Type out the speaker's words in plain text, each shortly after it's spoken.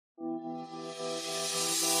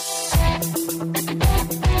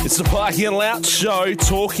It's the Pikey and Loughz show,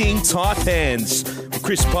 talking Taipans. With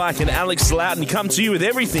Chris Pike and Alex Loughton come to you with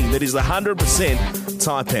everything that is 100%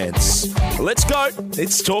 Taipans. Let's go.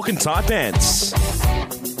 It's talking Taipans.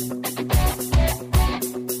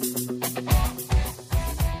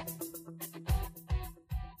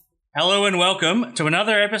 Hello and welcome to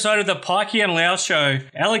another episode of the Pikey and Loughz show.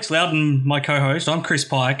 Alex Loughton, my co-host. I'm Chris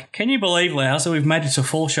Pike. Can you believe, Loughz, that we've made it to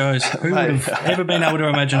 4 shows? Who would have ever been able to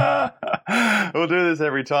imagine? We'll do this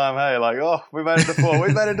every time, hey? Like, oh, we made it to 4.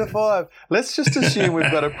 We made it to 5. Let's just assume we've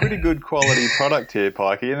got a pretty good quality product here,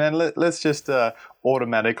 Pikey, and then let's just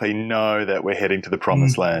automatically know that we're heading to the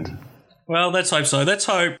promised land. Well, let's hope so. Let's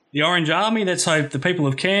hope the Orange Army, let's hope the people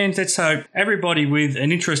of Cairns, let's hope everybody with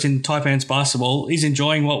an interest in Taipans basketball is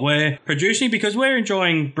enjoying what we're producing, because we're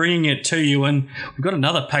enjoying bringing it to you. And we've got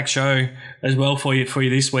another packed show as well for you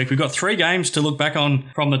this week. We've got 3 games to look back on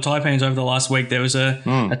from the Taipans over the last week. There was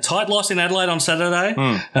a tight loss in Adelaide on Saturday,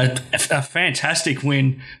 a fantastic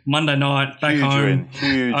win Monday night back home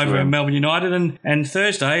over Melbourne United, and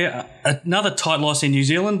Thursday another tight loss in New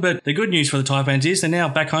Zealand. But the good news for the Taipans is they're now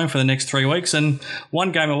back home for the next 3 weeks, and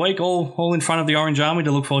 1 game a week, all in front of the Orange Army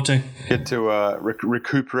to look forward to. Get to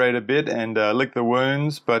recuperate a bit and lick the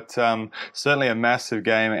wounds, but certainly a massive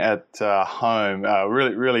game at home.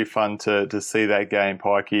 Really fun to see that game,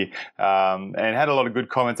 Pikey, and had a lot of good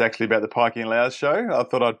comments actually about the Pikey and Loughz show. I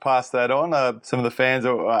thought I'd pass that on. Some of the fans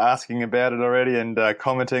are asking about it already and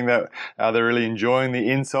commenting that they're really enjoying the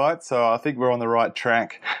insights. So I think we're on the right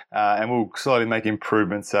track, and we'll slowly make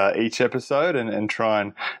improvements each episode and try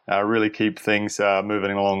and really keep things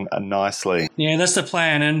moving along nicely. Yeah, that's the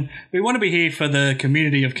plan, and we want to be here for the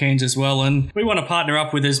community of Cairns as well, and we want to partner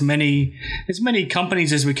up with as many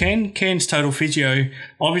companies as we can. Cairns Total Physio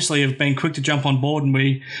obviously have been quick to jump on board, and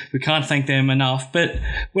we can't thank them enough, but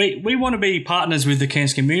we want to be partners with the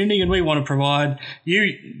Cairns community, and we want to provide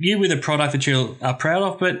you with a product that you are proud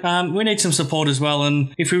of, but we need some support as well,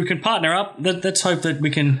 and if we can partner up, let's hope that we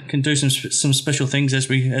can do some special things as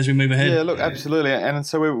we move ahead. Yeah, look, absolutely, and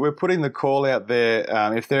so we're putting the call out there.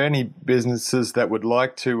 If there are any businesses that would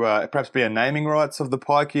like to perhaps be a naming rights of the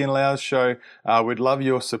Pikey and Loughz show, we'd love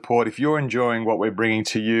your support. If you're enjoying what we're bringing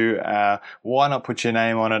to you, why not put your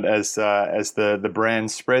name on it as the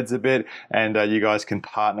brand spreads a bit, and you guys can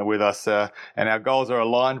partner with us. And our goals are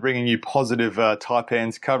aligned, bringing you positive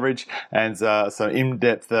Taipans coverage and some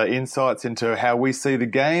in-depth insights into how we see the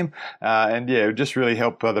game, and yeah, it would just really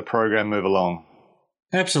help the program move along.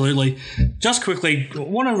 Absolutely. Just quickly, I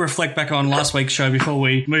want to reflect back on last week's show before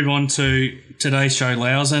we move on to today's show,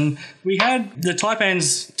 Loughz. And we had the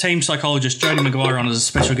Taipans team psychologist, Jodie Maguire, on as a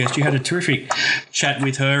special guest. You had a terrific chat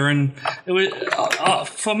with her, and it was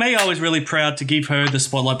for me, I was really proud to give her the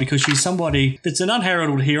spotlight, because she's somebody that's an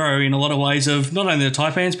unheralded hero in a lot of ways of not only the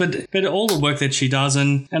Taipans, but all the work that she does.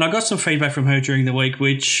 And I got some feedback from her during the week,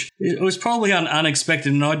 which it was probably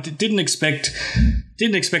unexpected, and I didn't expect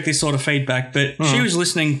this sort of feedback, but she was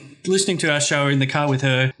listening to our show in the car with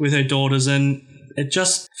her daughters, and it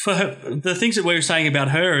just, for her, the things that we were saying about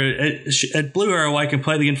her, it blew her away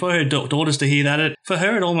completely. And for her daughters to hear that,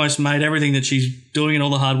 it almost made everything that she's doing and all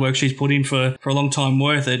the hard work she's put in for a long time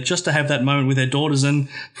worth it, just to have that moment with her daughters, and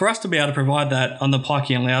for us to be able to provide that on the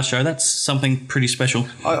Pikey and Loughz show, that's something pretty special.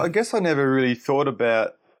 I guess I never really thought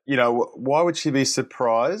about, why would she be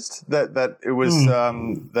surprised that it was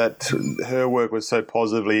that her work was so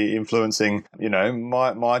positively influencing,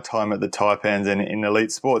 my time at the Taipans and in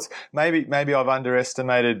elite sports? Maybe I've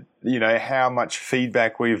underestimated, how much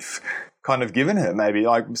feedback we've kind of given her, maybe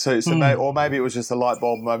or maybe it was just a light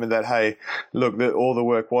bulb moment that, hey, look, all the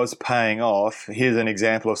work was paying off. Here's an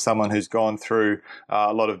example of someone who's gone through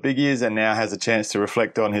a lot of big years and now has a chance to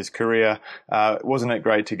reflect on his career. Wasn't it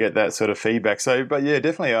great to get that sort of feedback? So, but yeah,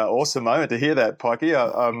 definitely an awesome moment to hear that, Pikey.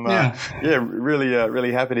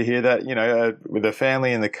 Really happy to hear that. With the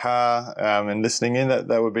family in the car and listening in,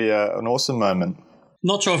 that would be an awesome moment.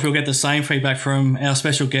 Not sure if you'll get the same feedback from our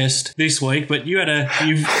special guest this week, but you've had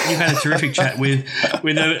a terrific chat with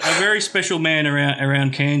a very special man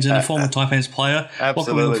around Cairns and a former Taipans player. Absolutely. What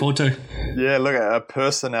can we look forward to? Yeah, look, a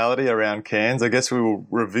personality around Cairns. I guess we will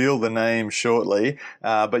reveal the name shortly,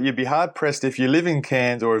 but you'd be hard-pressed if you live in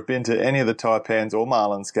Cairns or have been to any of the Taipans or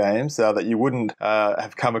Marlins games that you wouldn't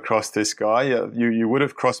have come across this guy. You would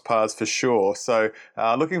have crossed paths for sure. So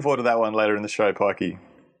looking forward to that one later in the show, Pikey.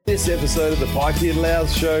 This episode of the Pikey and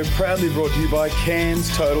Loughz show proudly brought to you by Cairns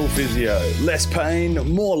Total Physio. Less pain,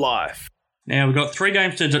 more life. Now, we've got 3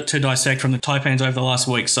 games to dissect from the Taipans over the last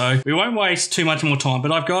week, so we won't waste too much more time,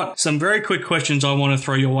 but I've got some very quick questions I want to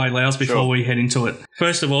throw your way, Loughz, before we head into it.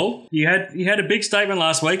 First of all, you had a big statement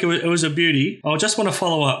last week. It was a beauty. I just want to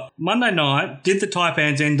follow up. Monday night, did the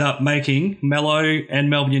Taipans end up making Mello and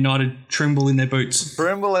Melbourne United tremble in their boots?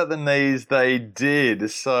 Tremble at the knees, they did.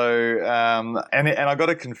 So, and I got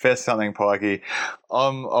to confess something, Pikey.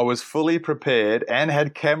 I was fully prepared and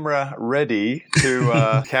had camera ready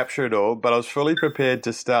to capture it all, but I was fully prepared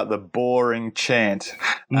to start the boring chant.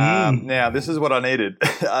 Now, this is what I needed.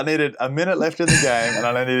 I needed a minute left in the game, and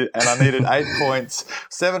I needed 8 points,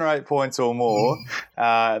 7 or 8 points or more,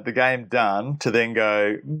 the game done, to then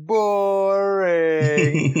go boring,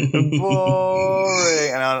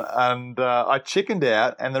 boring, and I chickened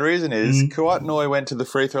out. And the reason is Kuat Noi went to the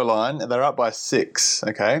free throw line, and they're up by 6.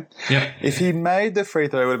 Okay, if he made the free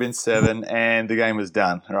throw, it would have been 7, and the game was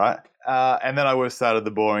done. Right. And then I would have started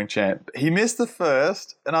the boring chant. He missed the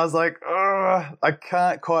first, and I was like, I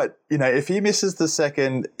can't quite, if he misses the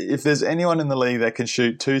second, if there's anyone in the league that can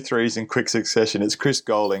shoot 2 threes in quick succession, it's Chris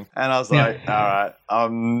Golding. And I was like, all right,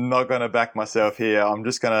 I'm not going to back myself here. I'm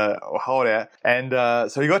just going to hold out. And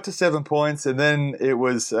so he got to 7 points, and then it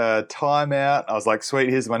was timeout. I was like, sweet,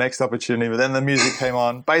 here's my next opportunity. But then the music came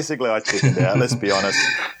on. Basically, I chickened out, let's be honest.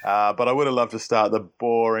 But I would have loved to start the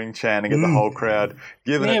boring chant and get the whole crowd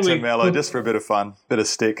giving it to Mello just for a bit of fun, bit of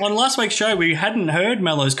stick. On last week's show, we hadn't heard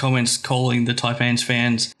Mello's comments calling the Taipans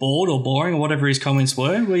fans bored or boring or whatever his comments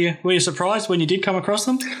were. Were you surprised when you did come across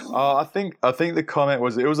them? I think the comment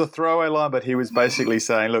was, it was a throwaway line, but he was basically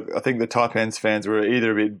saying, look, I think the Taipans fans were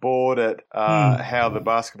either a bit bored at how the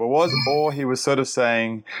basketball was, or he was sort of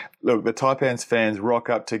saying, look, the Taipans fans rock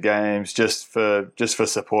up to games just for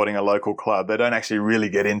supporting a local club. They don't actually really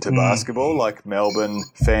get into basketball like Melbourne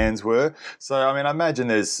fans were. So, I mean, I imagine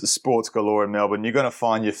there's sports galore in Melbourne. You're going to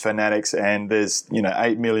find your fanatics, and there's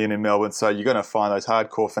 8 million in Melbourne, so you're going to find those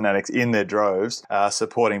hardcore fanatics in their droves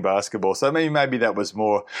supporting basketball. So maybe that was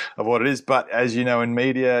more of what it is. But as you know, in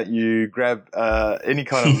media, you grab any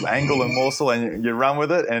kind of angle and morsel and you run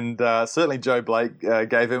with it. And certainly Joe Blake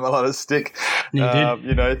gave him a lot of stick,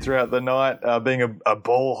 throughout the night, being a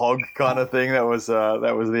ball hog kind of thing. That was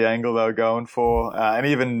the angle they were going for, and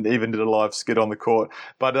even did a live skit on the court.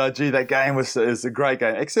 But that game is a great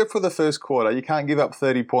game, except for the first quarter. You can't give up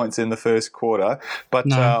 30 points in the first quarter.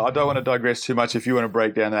 But I don't want to digress too much. If you want to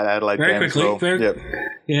break down that Adelaide very game quickly, as well.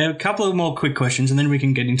 Yeah, a couple of more quick questions, and then we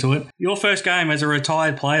can get into it. Your first game as a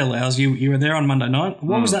retired player, Loughz, you were there on Monday night.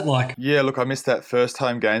 What was that like? Yeah, look, I missed that first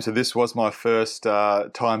home game, so this was my first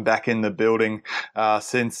time back in the building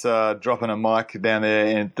since dropping a mic down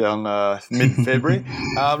there on mid-February.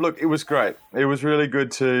 Look, it was great. It was really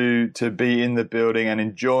good to be in the building and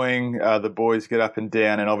enjoying the boys get up and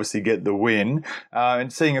down and obviously get the win,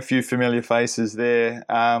 and seeing a few familiar faces there.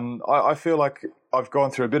 I feel like I've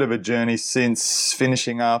gone through a bit of a journey since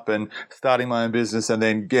finishing up and starting my own business and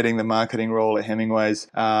then getting the marketing role at Hemingway's,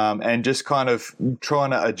 and just kind of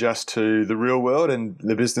trying to adjust to the real world and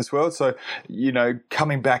the business world. So,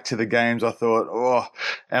 coming back to the games, I thought,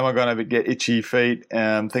 am I going to get itchy feet,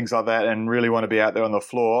 things like that, and really want to be out there on the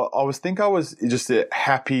floor. I was just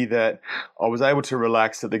happy that I was able to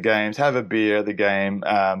relax at the games, have a beer at the game,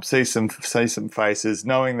 see some faces,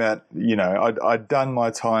 knowing that, I'd done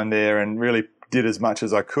my time there and really did as much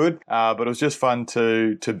as I could, but it was just fun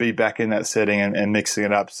to be back in that setting and mixing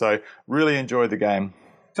it up. So really enjoyed the game.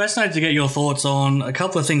 Fascinated to get your thoughts on a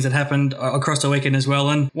couple of things that happened across the weekend as well,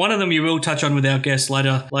 and one of them you will touch on with our guests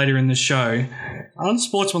later in the show.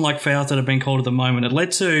 Unsportsmanlike fouls that have been called at the moment. It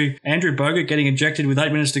led to Andrew Bogut getting ejected with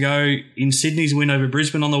 8 minutes to go in Sydney's win over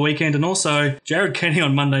Brisbane on the weekend, and also Jared Kenny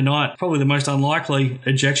on Monday night. Probably the most unlikely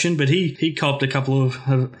ejection, but he copped a couple of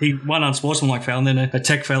one unsportsmanlike foul and then a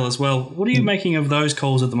tech foul as well. What are you making of those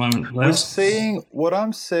calls at the moment, Loughz? What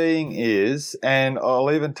I'm seeing is, and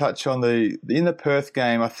I'll even touch on in the Perth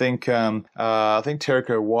game, I think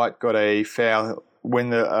Terrico White got a foul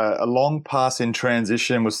when a long pass in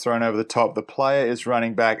transition was thrown over the top. The player is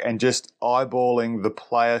running back and just eyeballing the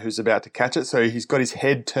player who's about to catch it. So he's got his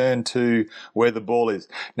head turned to where the ball is.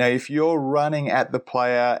 Now, if you're running at the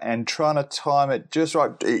player and trying to time it just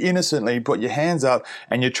right, innocently, put your hands up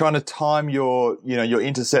and you're trying to time your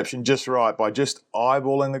interception just right by just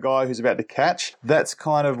eyeballing the guy who's about to catch, that's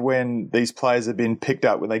kind of when these players have been picked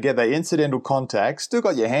up. When they get their incidental contact, still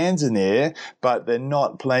got your hands in there, but they're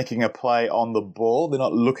not making a play on the ball ball. They're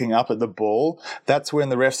not looking up at the ball. That's when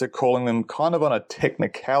the refs are calling them kind of on a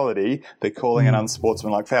technicality. They're calling an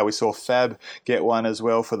unsportsmanlike foul. We saw Fab get one as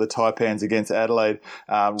well for the Taipans against Adelaide,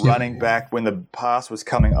 running back when the pass was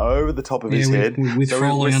coming over the top of his head.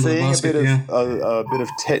 So we're seeing a bit of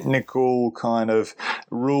technical kind of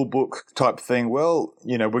rule book type thing. Well,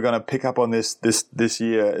 we're going to pick up on this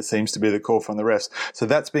year. It seems to be the call from the refs. So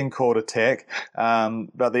that's been called a tech.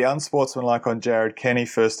 But the unsportsmanlike on Jared Kenny,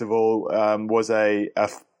 first of all, was a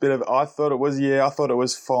bit of, I thought it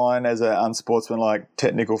was fine as an unsportsmanlike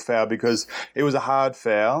technical foul because it was a hard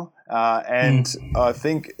foul. And I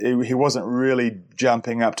think he wasn't really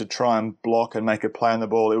jumping up to try and block and make a play on the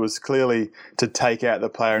ball. It was clearly to take out the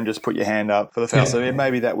player and just put your hand up for the foul. So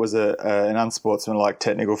maybe that was an unsportsmanlike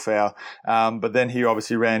technical foul. But then he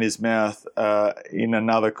obviously ran his mouth in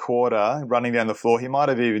another quarter, running down the floor. He might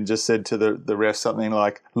have even just said to the ref something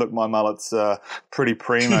like, "Look, my mullet's pretty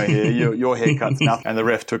primo here. Your haircut's nothing." And the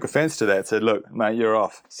ref took offence to that, said, "Look, mate, you're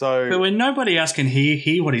off." So, but when nobody else can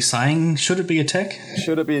hear what he's saying, should it be a tech?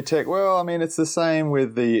 Should it be a tech? Well, I mean, it's the same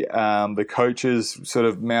with the coaches sort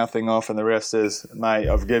of mouthing off, and the ref says, "Mate,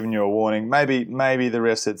 I've given you a warning." Maybe the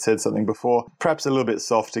ref had said something before, perhaps a little bit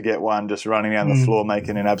soft to get one, just running down the floor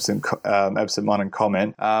making an absent-minded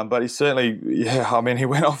comment. But he certainly, he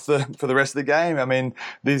went off for the rest of the game. I mean,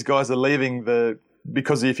 these guys are leaving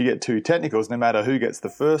because if you get two technicals, no matter who gets the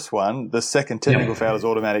first one, the second technical foul is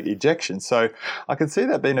automatic ejection. So I can see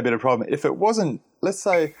that being a bit of a problem. If it wasn't, let's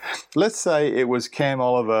say it was Cam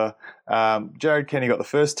Oliver, Jared Kenny got the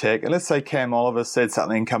first tech, and let's say Cam Oliver said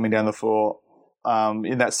something coming down the floor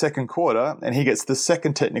in that second quarter, and he gets the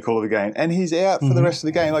second technical of the game, and he's out for the rest of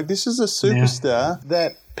the game. Like, this is a superstar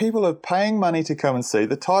that people are paying money to come and see.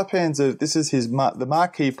 The Taipans this is the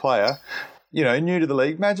marquee player, new to the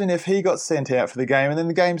league. Imagine if he got sent out for the game and then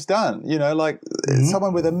the game's done.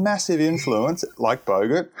 Someone with a massive influence like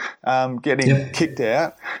Bogut getting kicked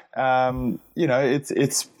out.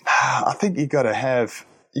 It's. I think you got to have.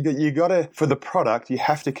 You got to, for the product, you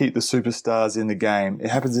have to keep the superstars in the game. It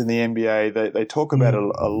happens in the NBA. They talk about it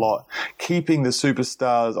a lot. Keeping the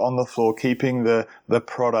superstars on the floor, keeping the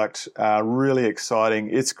product really exciting.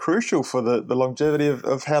 It's crucial for the longevity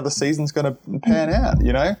of how the season's going to pan out,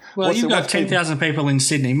 Well, you've got 10,000 people in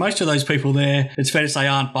Sydney. Most of those people there, it's fair to say,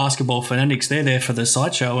 aren't basketball fanatics. They're there for the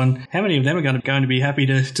sideshow. And how many of them are going to be happy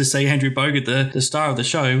to see Andrew Bogut, the star of the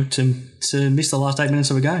show, to miss the last 8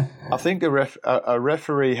 minutes of a game? I think a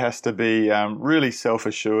referee has to be really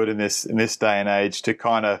self-assured in this day and age to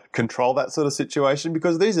kind of control that sort of situation,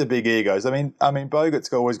 because these are big egos. I mean,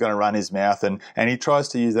 Bogut's always going to run his mouth, and he tries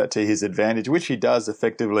to use that to his advantage, which he does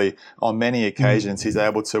effectively on many occasions. He's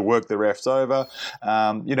able to work the refs over.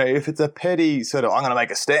 If it's a petty sort of, "I'm going to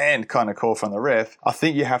make a stand" kind of call from the ref, I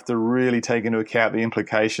think you have to really take into account the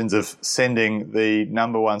implications of sending the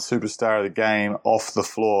number one superstar of the game off the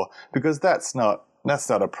floor, because that's not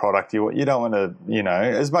a product. You don't want to,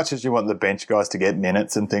 as much as you want the bench guys to get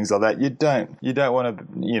minutes and things like that, you don't want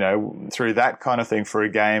to, through that kind of thing for a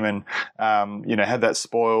game and, have that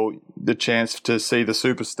spoil the chance to see the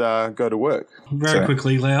superstar go to work. Very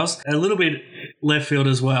quickly, Loughz, a little bit left field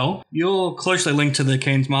as well. You're closely linked to the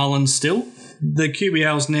Cairns Marlins still. The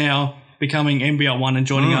QBL's now becoming NBL 1 and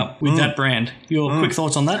joining up with that brand. Your quick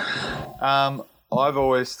thoughts on that? I've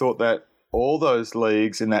always thought that all those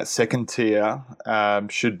leagues in that second tier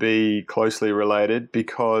should be closely related,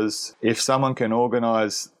 because if someone can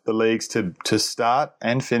organise the leagues to start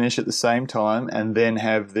and finish at the same time, and then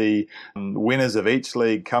have the winners of each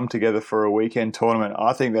league come together for a weekend tournament,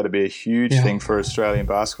 I think that'd be a huge thing for Australian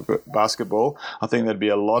basketball. I think there'd be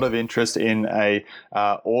a lot of interest in a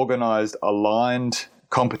organised, aligned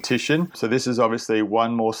competition. So this is obviously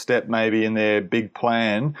one more step maybe in their big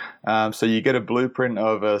plan. So you get a blueprint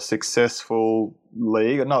of a successful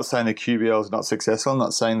league. I'm not saying the QBL is not successful. I'm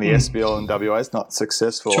not saying the SBL and WA is not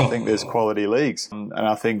successful. Sure. I think there's quality leagues. And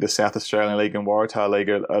I think the South Australian League and Waratah League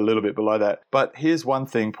are a little bit below that. But here's one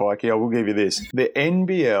thing, Pikey, I will give you this. The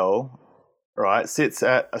NBL, right, sits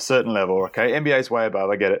at a certain level, okay? NBA's way above,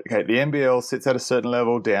 I get it. Okay, the NBL sits at a certain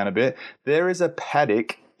level, down a bit. There is a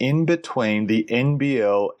paddock in between the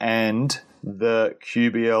NBL and the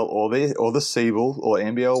QBL or the CBL or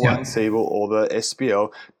NBL 1 CBL or the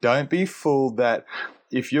SBL. Don't be fooled that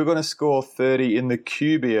if you're going to score 30 in the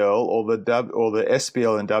QBL or the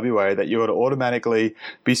SBL and WA, that you're going to automatically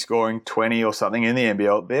be scoring 20 or something in the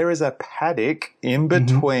NBL. There is a paddock in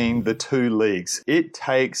between the two leagues. It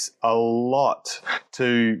takes a lot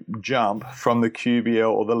to jump from the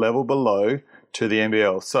QBL or the level below to the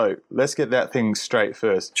NBL. So let's get that thing straight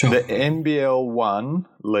first. Sure. The NBL 1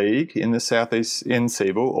 league in the Southeast in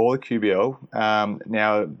Seabull, or the QBL,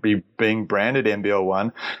 now being branded NBL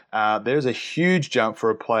 1, there's a huge jump for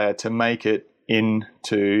a player to make it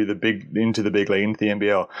into the big league, into the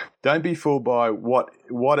NBL. Don't be fooled by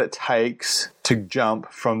what it takes to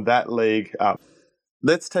jump from that league up.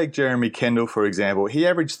 Let's take Jeremy Kendall, for example. He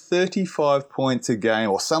averaged 35 points a game,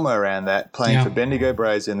 or somewhere around that, playing for Bendigo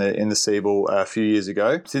Braves in the Seabull a few years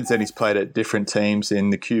ago. Since then, he's played at different teams in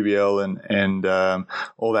the QBL and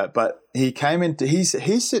all that. But he came into he's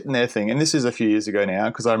sitting there thinking, and this is a few years ago now,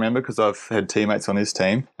 because I remember because I've had teammates on his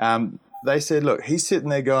team. They said, look, he's sitting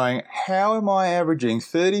there going, how am I averaging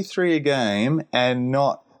 33 a game and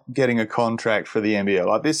not getting a contract for the NBL?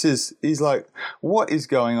 Like, he's like, what is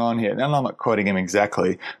going on here? And I'm not quoting him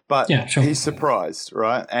exactly, but he's surprised,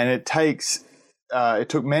 right? And it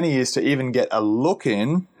took many years to even get a look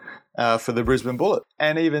in for the Brisbane Bullet.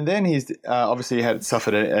 And even then, he's obviously had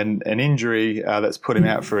suffered an injury that's put him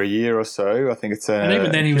out for a year or so. I think it's and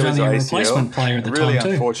even then, he was only a replacement player at the really time, too.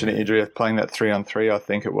 Unfortunate injury of playing that 3-on-3, I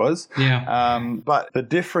think it was. Yeah. But the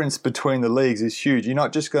difference between the leagues is huge. You're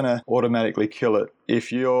not just going to automatically kill it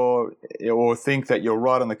if or think that you're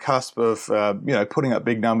right on the cusp of putting up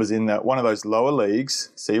big numbers in one of those lower leagues,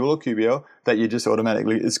 Seabull or QBL, that you just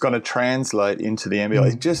automatically it's going to translate into the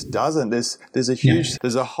NBL. It just doesn't.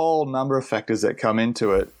 There's a whole number of factors that come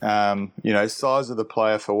into it. Size of the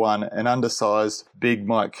player for one. An undersized big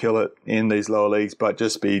might kill it in these lower leagues, but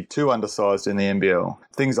just be too undersized in the NBL.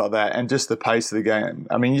 Things like that, and just the pace of the game.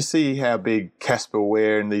 I mean, you see how big Casper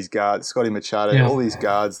Ware and these guards, Scotty Machado, all these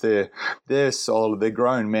guards, they're solid. They're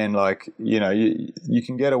grown men. Like, you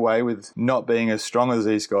can get away with not being as strong as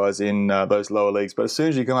these guys in those lower leagues. But as soon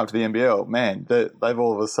as you come up to the NBL, man, they've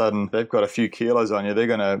all of a sudden, they've got a few kilos on you. They're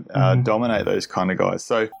going to dominate those kind of guys.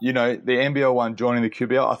 So, the NBL 1 joining the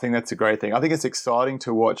QBL, I think that's a great thing. I think it's exciting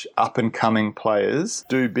to watch up-and-coming players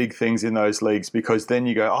do big things in those leagues, because then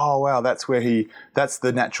you go, oh, wow, that's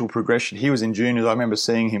the natural progression. He was in juniors. I remember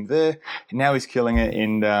seeing him there. Now he's killing it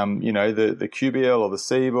in, the QBL or the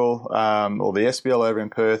Seabull or the SBL over in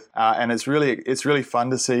Perth. And it's really fun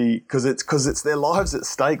to see, because it's their lives at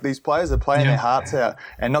stake. These players are playing their hearts out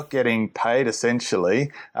and not getting paid,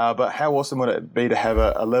 essentially. But how awesome would it be to have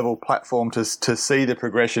a level platform to see the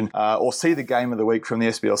progression, or see the game of the week from the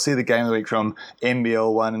SBL, see the game of the week from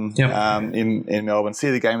NBL 1 in Melbourne, see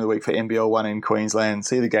the game of the week for NBL 1 in Queensland,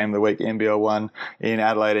 see the game of the week NBL 1 in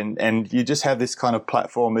Adelaide, and you just have this kind of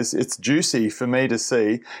platform. It's juicy for me to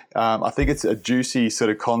see. I think it's a juicy sort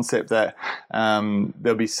of concept that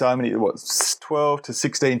there'll be so many, 12 to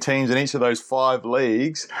 16 teams in each of those 5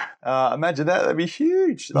 leagues. Imagine that'd be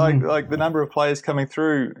huge. Like the number of players coming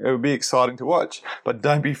through, it would be exciting to watch. But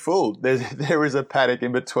don't be fooled. There is a paddock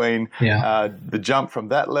in between the jump from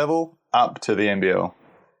that level up to the NBL.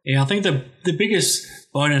 Yeah, I think the biggest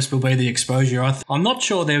bonus will be the exposure. I'm not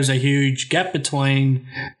sure there was a huge gap between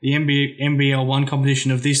the NBL 1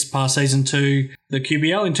 competition of this past season to the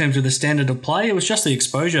QBL in terms of the standard of play. It was just the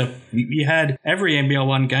exposure. You had every NBL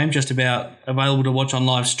 1 game just about available to watch on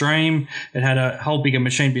live stream. It had a whole bigger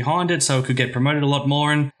machine behind it, so it could get promoted a lot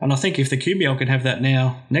more. And I think if the QBL can have that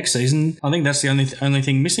now next season, I think that's the only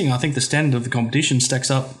thing missing. I think the standard of the competition stacks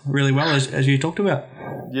up really well, as you talked about.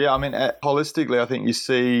 Yeah, I mean, holistically, I think you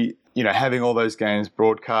see, having all those games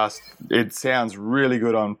broadcast, it sounds really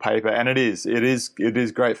good on paper, and it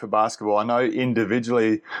is great for basketball. I know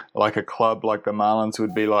individually, like a club like the Marlins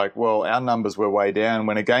would be like, well, our numbers were way down.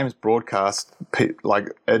 When a game's broadcast,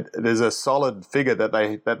 there's a solid figure that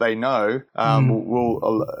they know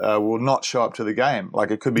will not show up to the game. Like,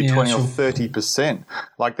 it could be 20 or 30%.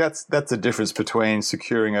 Like, that's a difference between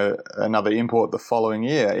securing another import the following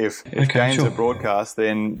year. If games are broadcast,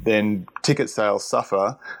 then ticket sales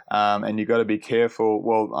suffer. And you've got to be careful.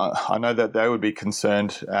 Well, I know that they would be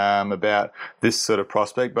concerned about this sort of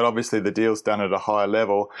prospect, but obviously the deal's done at a higher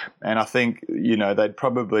level. And I think, they'd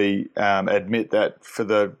probably admit that for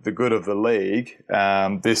the good of the league,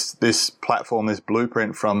 this platform, this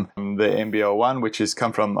blueprint from the NBL 1, which has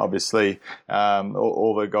come from, obviously,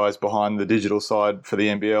 all the guys behind the digital side for the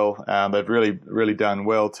NBL, they've really, really done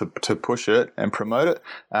well to push it and promote it.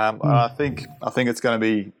 I think it's going to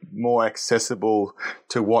be more accessible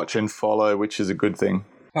to watch and follow, which is a good thing.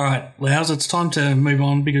 All right, Loughz, it's time to move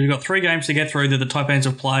on because we've got 3 games to get through that the Taipans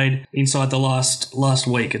have played inside the last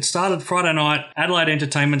week. It started Friday night, Adelaide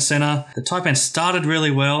Entertainment Centre. The Taipans started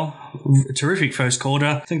really well. terrific first quarter.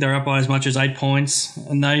 I think they're up by as much as 8 points,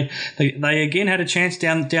 and they again had a chance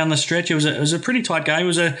down the stretch. It was a pretty tight game. It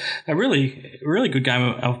was a really good game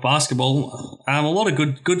of basketball. A lot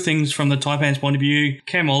of good things from the Taipans' point of view.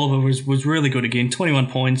 Cam Oliver was really good again. 21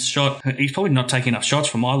 points shot. He's probably not taking enough shots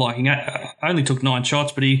for my liking. Only took 9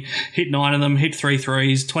 shots, but he hit 9 of them. Hit 3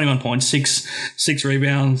 threes. 21 points, six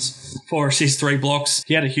rebounds, 4 assists, 3 blocks.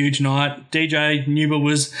 He had a huge night. DJ Nuber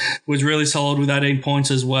was really solid with 18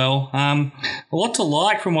 points as well. A lot to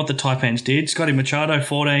like from what the Taipans did. Scotty Machado,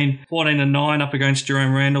 14 and 9 up against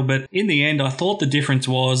Jerome Randall. But in the end, I thought the difference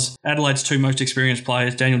was Adelaide's 2 most experienced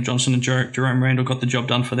players, Daniel Johnson and Jerome Randall, got the job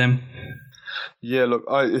done for them. Yeah, look,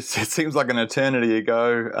 it seems like an eternity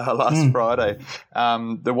ago last Friday.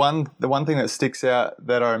 The one thing that sticks out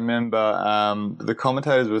that I remember, the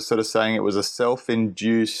commentators were sort of saying it was a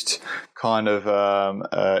self-induced kind of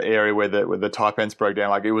area where the Taipans broke down.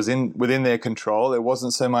 Like it was within their control. It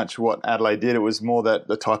wasn't so much what Adelaide did. It was more that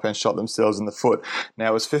the Taipans shot themselves in the foot. Now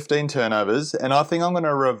it was 15 turnovers, and I think I'm going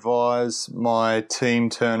to revise my team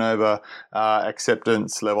turnover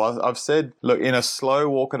acceptance level. I've said, look, in a slow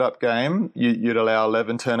walk-it-up game, you'd allow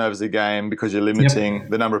 11 turnovers a game because you're limiting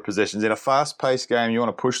the number of possessions. In a fast-paced game, you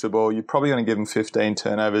want to push the ball, you're probably going to give them 15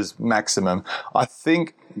 turnovers maximum. I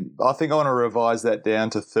think I want to revise that down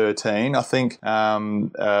to 13. I think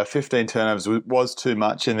 15 turnovers was too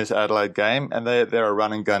much in this Adelaide game, and they're a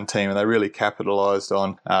run and gun team, and they really capitalised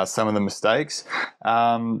on some of the mistakes.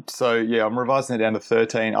 So yeah, I'm revising it down to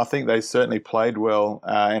 13. I think they certainly played well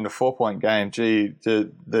in a 4-point game. Gee, they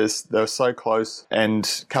were so close,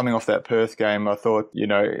 and coming off that Perth game, I thought,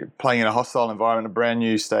 playing in a hostile environment, a brand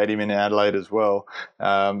new stadium in Adelaide as well,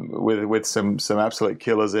 with some absolute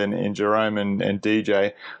killers in Jerome and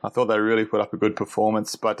DJ. I thought they really put up a good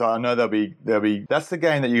performance, but I know they'll be. That's the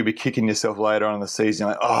game that you'll be kicking yourself later on in the season.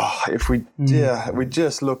 Like, if we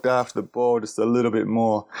just looked after the ball just a little bit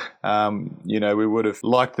more, we would have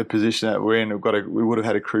liked the position that we're in. We would have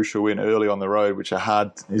had a crucial win early on the road, which is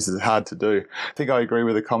hard to do. I think I agree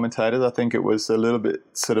with the commentators. I think it was a little bit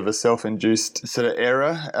sort of a self-induced sort of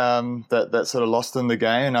error that sort of lost them the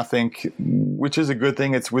game, and I think, which is a good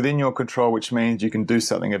thing. It's within your control, which means you can do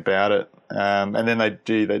something about it. And then they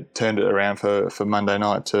turned it around for Monday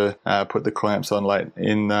night to put the clamps on late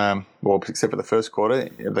in, except for the first quarter.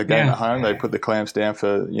 The game at home, they put the clamps down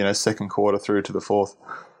for, second quarter through to the fourth.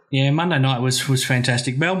 Yeah, Monday night was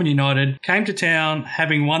fantastic. Melbourne United came to town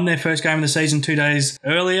having won their first game of the season 2 days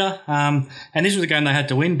earlier, and this was a game they had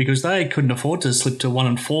to win because they couldn't afford to slip to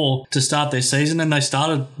 1-4 to start their season, and they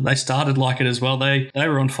started like it as well. They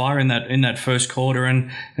were on fire in that first quarter,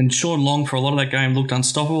 and Sean Long for a lot of that game looked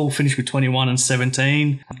unstoppable. Finished with 21 and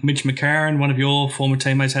 17. Mitch McCarron, one of your former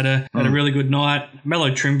teammates, had a really good night.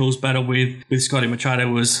 Mello Trimble's battle with Scotty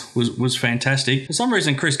Machado was fantastic. For some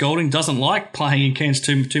reason, Chris Goulding doesn't like playing in Cairns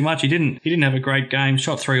too much. He didn't have a great game,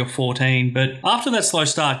 shot 3 or 14, but after that slow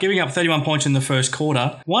start, giving up 31 points in the first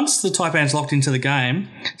quarter, once the Taipans locked into the game,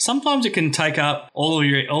 sometimes it can take up all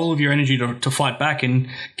of your energy to fight back and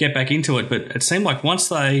get back into it. But it seemed like once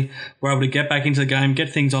they were able to get back into the game,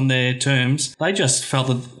 get things on their terms, they just felt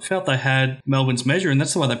they had Melbourne's measure, and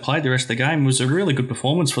that's the way they played the rest of the game. It was a really good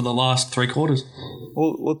performance for the last 3 quarters.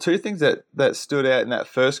 Well, two things that stood out in that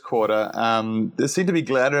first quarter. There seemed to be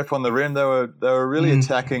Gladderup on the rim. They were really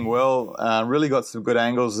attacking well. Really got some good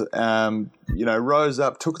angles. Rose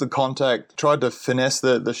up, took the contact, tried to finesse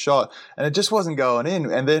the shot, and it just wasn't going in.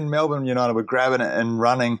 And then Melbourne United were grabbing it and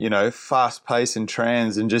running, fast pace and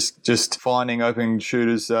trans, and just finding open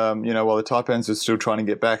shooters. While the Taipans were still trying to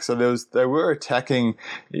get back. So they were attacking.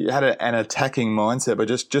 You had an attacking mindset, but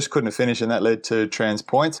just couldn't finish, and that led to trans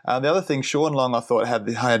points. The other thing, Sean Long, I thought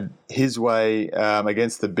had his way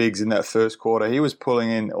against the bigs in that first quarter. He was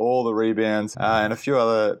pulling in all the rebounds, and a few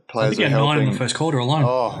other players were helping. 9 in the first quarter alone.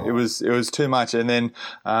 Oh, it was too much. And then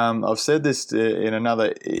I've said this in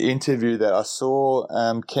another interview that I saw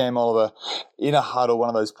Cam Oliver in a huddle, one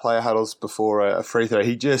of those player huddles before a free throw.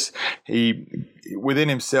 He within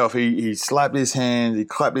himself, he slapped his hands, he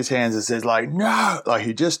clapped his hands and says, like, no! Like,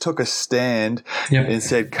 he just took a stand and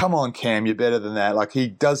said, come on, Cam, you're better than that. Like, he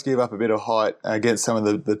does give up a bit of height against some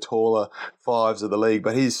of the taller fives of the league,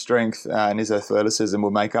 but his strength and his athleticism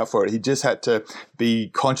will make up for it. He just had to be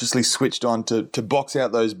consciously switched on to box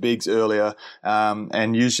out those bigs earlier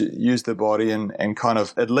and use the body and kind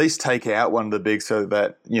of at least take out one of the bigs so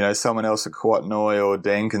that, someone else at Kawat Noi or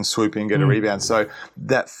Deng can swoop in and get a rebound. So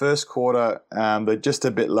that first quarter, they're just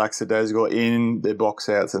a bit lackadaisical in their box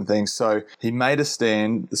outs and things. So he made a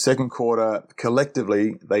stand. The second quarter,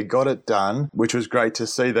 collectively, they got it done, which was great to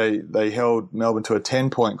see. They held Melbourne to a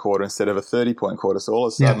 10-point quarter instead of a 30-point quarter. So all of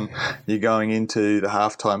a sudden, you're going into the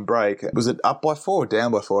halftime break. Was it up by 4 or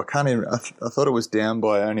down by 4? I can't even. I thought it was down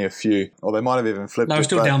by only a few, or they might have even flipped. No, it was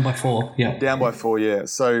still down by 4. Yeah, down by 4. Yeah.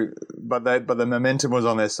 So, but the momentum was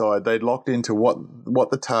on their side. They'd locked into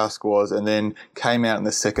what the task was, and then came out in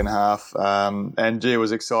the second half. And gee, it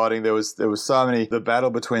was exciting. There was so many. The battle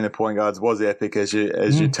between the point guards was epic, as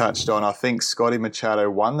you touched on. I think Scotty Machado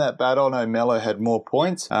won that battle. No, Mello had more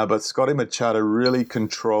points, but Scotty Machado really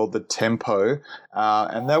controlled the tempo.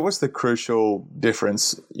 And that was the crucial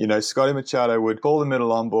difference. Scotty Machado would call the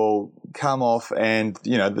middle on ball, come off, and,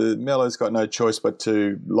 the Mello's got no choice but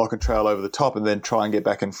to lock and trail over the top and then try and get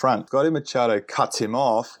back in front. Scotty Machado cuts him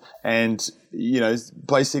off and,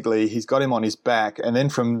 basically he's got him on his back, and then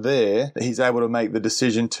from there he's able to make the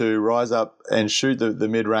decision to rise up and shoot the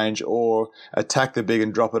mid-range or attack the big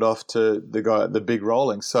and drop it off to the big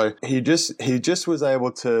rolling. So he just was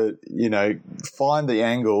able to, find the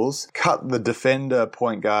angles, cut the defender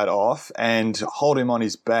point guard off and hold him on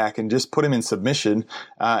his back and just put him in submission,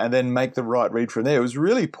 and then make the right read from there. It was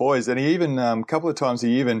really poised, and he even a couple of times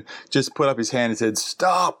he even just put up his hand and said,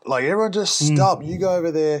 "Stop!" Like, everyone just stop. You go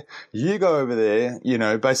over there. You go over there,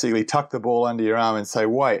 basically tuck the ball under your arm and say,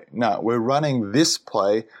 wait, no, we're running this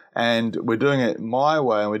play and we're doing it my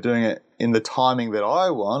way and we're doing it in the timing that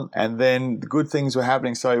I want, and then good things were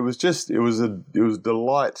happening. So it was a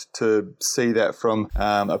delight to see that from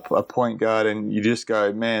a point guard, and you just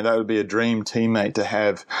go, man, that would be a dream teammate to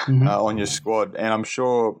have on your squad. And I'm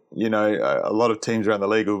sure a lot of teams around the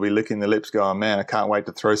league will be licking their lips, going, man, I can't wait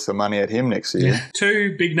to throw some money at him next year. Yeah.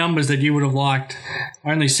 2 big numbers that you would have liked: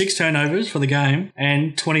 only 6 turnovers for the game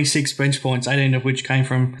and 26 bench points, 18 of which came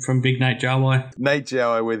from big Nate Jawai. Nate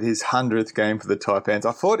Jawai with his 100th game for the Taipans.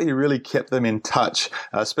 I thought he really kept them in touch,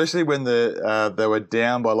 especially when they were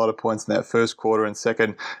down by a lot of points in that first quarter and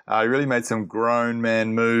second. He really made some grown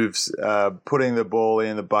man moves, putting the ball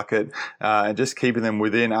in the bucket and just keeping them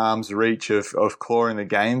within arm's reach of clawing the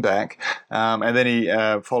game back. And then he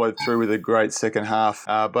followed through with a great second half.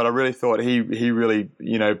 But I really thought he really,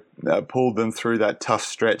 pulled them through that tough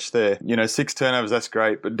stretch there. 6 turnovers, that's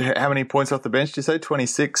great. But how many points off the bench did you say?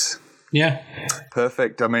 26? Yeah.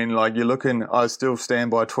 Perfect. I mean, I still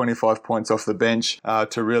stand by 25 points off the bench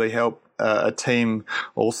to really help a team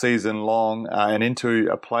all season long and into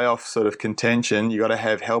a playoff sort of contention. You got to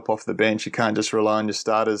have help off the bench. You can't just rely on your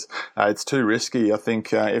starters. It's too risky. I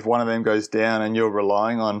think if one of them goes down and you're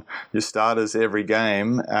relying on your starters every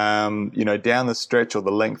game, down the stretch or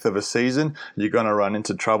the length of a season, you're going to run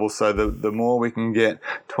into trouble. So the more we can get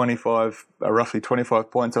roughly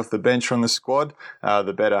 25 points off the bench from the squad,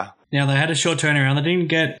 the better. Now, they had a short turnaround. They didn't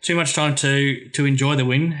get too much time to enjoy the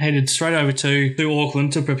win. Headed straight over to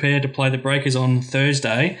Auckland to prepare to play the Breakers on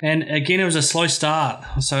Thursday. And again, it was a slow start.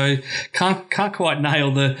 So can't quite nail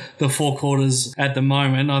the 4 quarters at the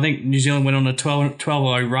moment. I think New Zealand went on a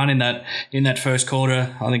 12-0 run in that first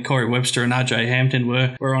quarter. I think Corey Webster and RJ Hampton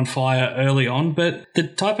were on fire early on. But the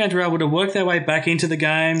Taipans were able to work their way back into the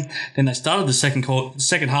game. Then they started the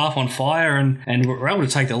second half on fire and were able to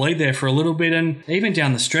take the lead there for a little bit. And even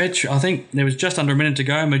down the stretch, I think there was just under a minute to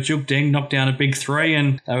go. Majuk Deng knocked down a big 3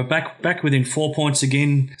 and they were back within 4 points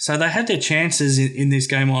again. So they had their chances in this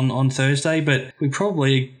game on Thursday, but we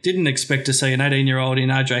probably didn't expect to see an 18-year-old in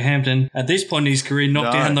RJ Hampton at this point in his career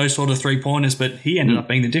knock down those sort of 3-pointers, but he ended up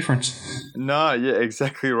being the difference. No, yeah,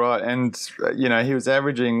 exactly right. And, he was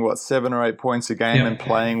averaging, 7 or 8 points a game and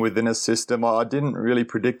playing within a system. I didn't really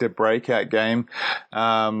predict a breakout game,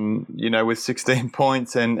 with 16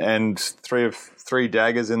 points and 3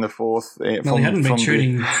 daggers in the fourth. He hadn't been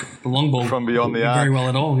shooting the long ball from beyond the arc very well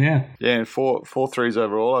at all, yeah. Yeah, and four threes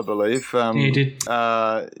overall, I believe. He did.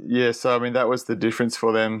 So, I mean, that was the difference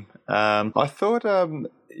for them. I thought...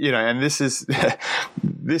 and this is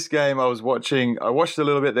this game I watched a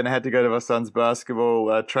little bit, then I had to go to my son's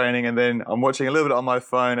basketball training, and then I'm watching a little bit on my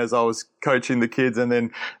phone as I was coaching the kids, and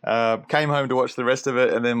then came home to watch the rest of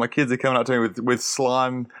it, and then my kids are coming up to me with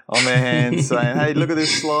slime on their hands saying, hey, look at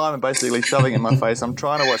this slime, and basically shoving it in my face. I'm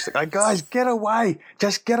trying to watch the game. Guys, get away.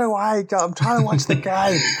 Just get away. I'm trying to watch the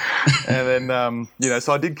game. And then,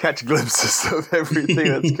 so I did catch glimpses of everything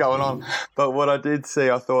that's going on. But what I did see,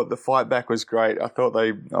 I thought the fight back was great. I thought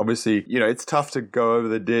they obviously, it's tough to go over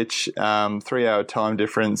the ditch, 3-hour time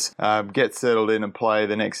difference, get settled in and play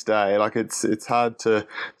the next day. Like it's hard to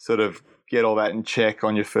sort of get all that in check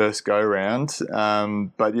on your first go round.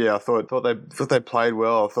 But yeah, I thought they played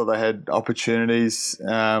well. I thought they had opportunities.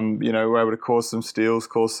 Were able to cause some steals,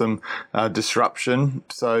 cause some disruption.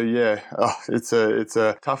 So yeah, it's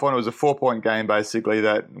a tough one. It was a 4-point game basically.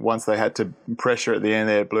 That once they had to pressure at the end,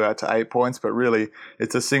 there it blew out to 8 points. But really,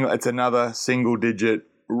 it's another single digit.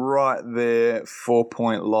 Right there,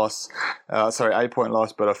 4-point loss. 8-point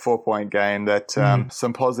loss, but a 4-point game. That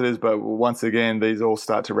some positives, but once again, these all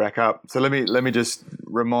start to rack up. So let me just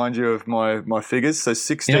remind you of my figures. So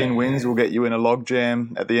 16 wins will get you in a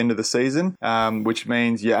logjam at the end of the season, which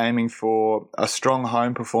means you're aiming for a strong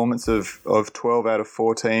home performance of 12 out of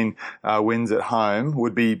 14 wins at home.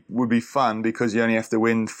 Would be fun because you only have to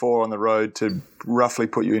win 4 on the road to roughly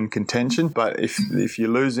put you in contention. But if you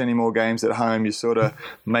lose any more games at home, you sort of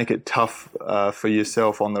make it tough for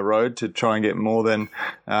yourself on the road to try and get more than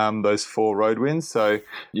those 4 road wins. So,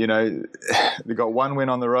 they've got 1 win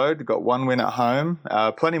on the road, they've got 1 win at home,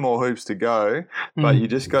 plenty more hoops to go, but you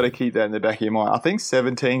just got to keep that in the back of your mind. I think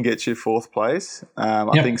 17 gets you 4th place.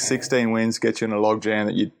 I think 16 wins gets you in a logjam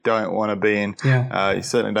that you don't want to be in. You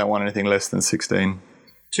certainly don't want anything less than 16.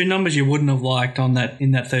 2 numbers you wouldn't have liked in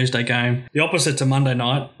that Thursday game. The opposite to Monday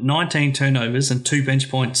night, 19 turnovers and 2 bench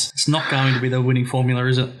points. It's not going to be the winning formula,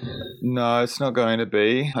 is it? No, it's not going to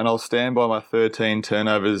be. And I'll stand by my 13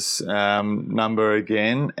 turnovers number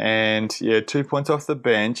again. And 2 points off the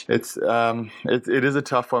bench. It is a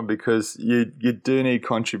tough one because you do need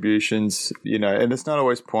contributions, and it's not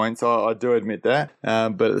always points. I do admit that.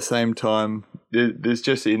 But at the same time, there's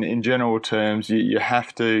just in general terms, you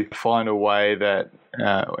have to find a way that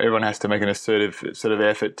everyone has to make an assertive sort of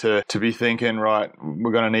effort to be thinking, right,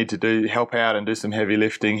 we're going to need to help out and do some heavy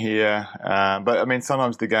lifting here. But I mean,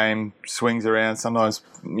 sometimes the game swings around. Sometimes,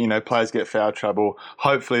 players get foul trouble.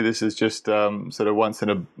 Hopefully this is just sort of once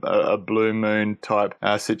in a blue moon type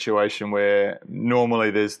situation where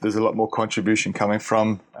normally there's a lot more contribution coming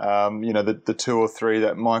from, the 2 or 3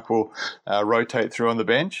 that Mike will rotate through on the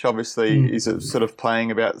bench. Obviously, he's sort of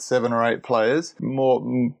playing about 7 or 8 players.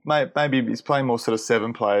 Maybe he's playing more sort of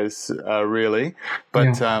 7 players, really.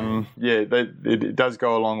 But, it does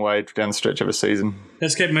go a long way down the stretch of a season.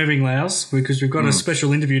 Let's get moving, Loughz, because we've got a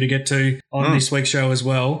special interview to get to on this week's show as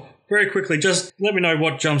well. Very quickly, just let me know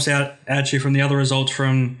what jumps out at you from the other results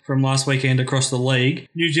from last weekend across the league.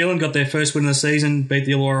 New Zealand got their first win of the season, beat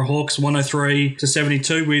the Illawarra Hawks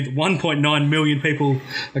 103-72 with 1.9 million people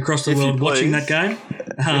across the world watching that game.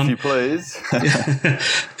 If you please.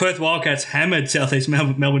 Perth Wildcats hammered Southeast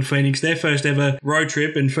Melbourne Phoenix, their first ever road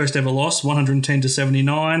trip and first ever loss,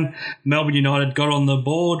 110-79. Melbourne United got on the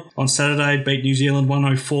board on Saturday, beat New Zealand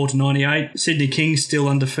 104-98. Sydney Kings still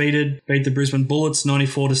undefeated, beat the Brisbane Bullets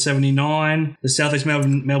 94-79. The Southeast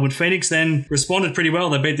Melbourne Phoenix then responded pretty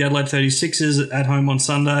well. They beat the Adelaide 36ers at home on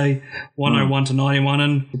Sunday, 101-91,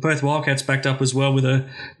 and the Perth Wildcats backed up as well with a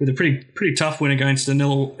pretty tough win against an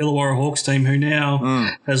Illawarra Hawks team who now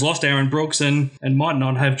has lost Aaron Brooks and might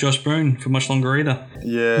not have Josh Boone for much longer either.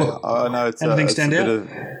 Yeah, I know it's anything stand out.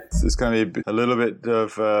 It's going to be a little bit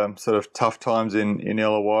of sort of tough times in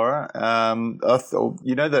Illawarra. I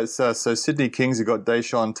thought, so Sydney Kings have got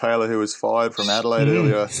Deshaun Taylor, who was fired from Adelaide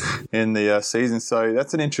earlier in the season. So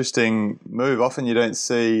that's an interesting move. Often you don't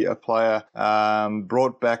see a player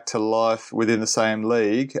brought back to life within the same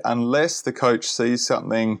league unless the coach sees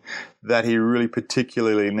something that he really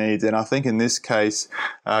particularly needs. And I think in this case,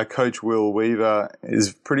 Coach Will Weaver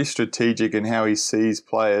is pretty strategic in how he sees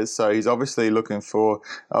players. So he's obviously looking for,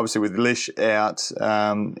 with Lish out,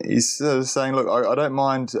 he's sort of saying, look, I don't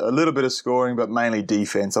mind a little bit of scoring, but mainly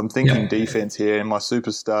defense. I'm thinking defense here, and my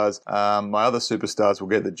superstars, my other superstars will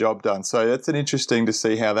get the job done. So that's an interesting to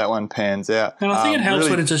see how that one pans out. And I think it helps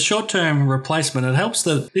when it's a short-term replacement. It helps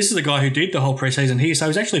that this is the guy who did the whole preseason here, so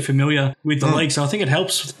he's actually familiar with the league. So I think it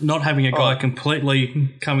helps not having a guy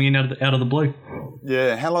completely coming in out of the blue.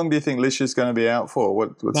 Yeah. How long do you think Lish is going to be out for?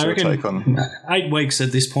 What's your take on 8 weeks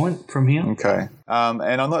at this point from here? Okay.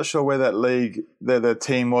 And I'm not sure where that league, the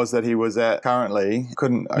team was that he was at currently.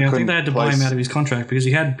 I think they had to buy him out of his contract because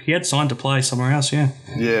he had signed to play somewhere else. Yeah.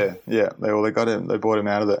 They got him. They bought him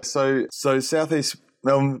out of there. So Southeast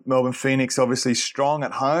Melbourne Phoenix obviously strong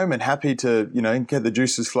at home and happy to get the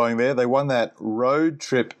juices flowing there. They won that road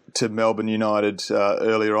trip to Melbourne United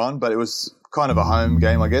earlier on, but it was kind of a home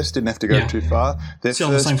game, I guess. Didn't have to go too far. Their Still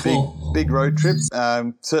on the same first floor. big road trip.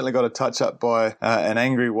 Certainly got a touch up by an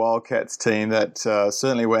angry Wildcats team that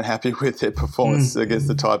certainly weren't happy with their performance against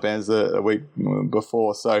the Taipans a week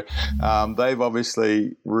before. So they've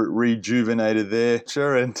obviously rejuvenated there,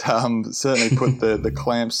 sure, and certainly put the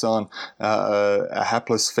clamps on a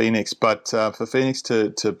hapless Phoenix. But for Phoenix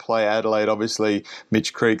to play Adelaide, obviously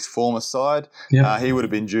Mitch Creek's former side, he would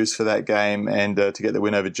have been juiced for that game and to get the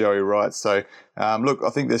win over Joey Wright. So look, I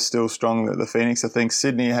think they're still strong, the Phoenix. I think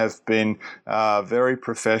Sydney have been very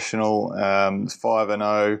professional,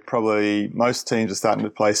 5-0. Probably most teams are starting to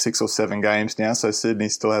play 6 or 7 games now, so Sydney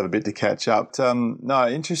still have a bit to catch up. No,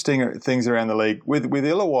 interesting things around the league. With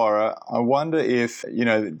Illawarra, I wonder if,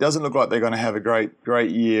 it doesn't look like they're going to have a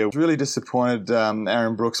great year. I was really disappointed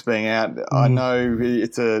Aaron Brooks being out. I know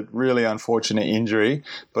it's a really unfortunate injury,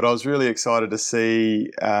 but I was really excited to see.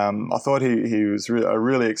 I thought he was a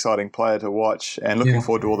really exciting player to watch, and looking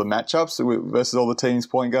forward to all the matchups versus all the teams'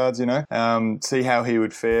 point guards, see how he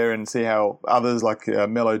would fare and see how others like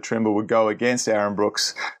Melo Trimble would go against Aaron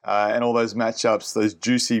Brooks and all those matchups, those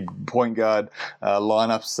juicy point guard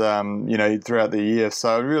lineups, throughout the year.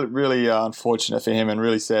 So really unfortunate for him and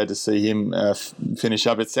really sad to see him finish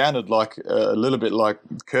up. It sounded like a little bit like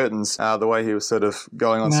curtains, the way he was sort of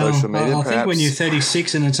going on social media. I think when you're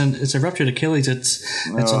 36 and it's a ruptured Achilles, it's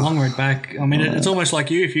a long road back. I mean, it's almost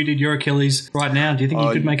like you, if you did your Achilles right now, do you think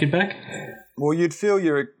you could make it back? Well, you'd feel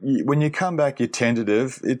when you come back, you're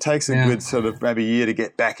tentative. It takes a good sort of maybe year to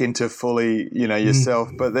get back into fully, yourself.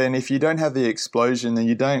 But then if you don't have the explosion, then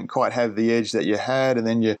you don't quite have the edge that you had. And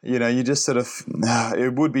then you just sort of,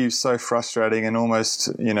 it would be so frustrating and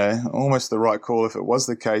almost the right call if it was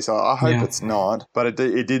the case. I hope it's not, but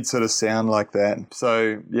it did sort of sound like that.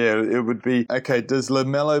 So it would be, okay, does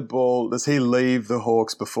LaMelo Ball, does he leave the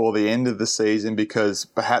Hawks before the end of the season because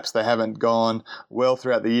perhaps they haven't gone well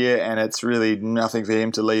throughout the year and it's really nothing for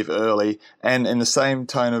him to leave early? And in the same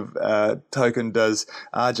tone of token, does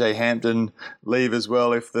RJ Hampton leave as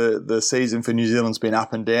well if the season for New Zealand's been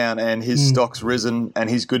up and down and his stock's risen and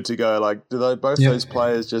he's good to go? Like, do both those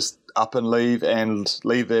players just up and leave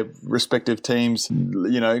their respective teams,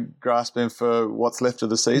 grasping for what's left of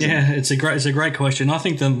the season? Yeah, it's a great question. I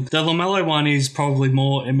think the LaMelo one is probably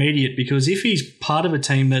more immediate because if he's part of a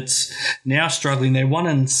team that's now struggling, they're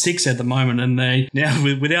 1-6 at the moment, and they now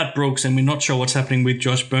without Brooks, and we're not sure what's happening with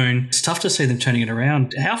Josh Boone. It's tough to see them turning it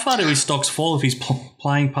around. How far do his stocks fall if he's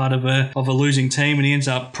playing part of a losing team and he ends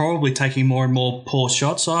up probably taking more and more poor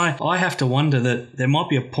shots? I have to wonder that there might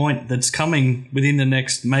be a point that's coming within the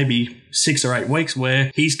next maybe 6 or 8 weeks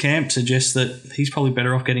where his camp suggests that he's probably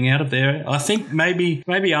better off getting out of there. I think maybe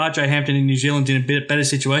RJ Hampton in New Zealand's in a bit better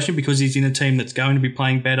situation because he's in a team that's going to be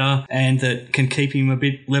playing better and that can keep him a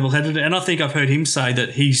bit level-headed. And I think I've heard him say that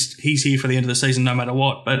he's here for the end of the season no matter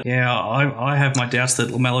what. But I have my doubts that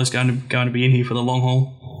LaMelo's going to be in here for the long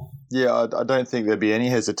haul. Yeah, I don't think there'd be any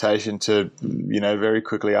hesitation to, very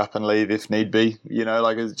quickly up and leave if need be.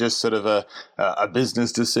 Like it's just sort of a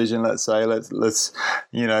business decision. Let's say, let's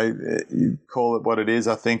call it what it is.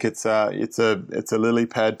 I think it's a lily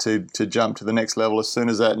pad to jump to the next level. As soon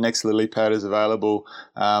as that next lily pad is available,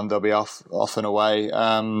 they'll be off and away.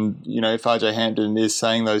 If RJ Hampton is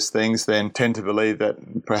saying those things, then tend to believe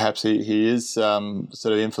that perhaps he is sort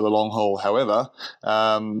of in for the long haul. However,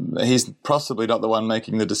 he's possibly not the one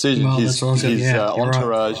making the decision. Well, his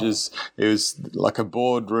entourage right. is like a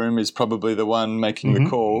boardroom is probably the one making the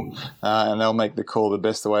call, and they'll make the call the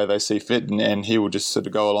best the way they see fit, and he will just sort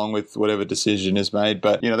of go along with whatever decision is made.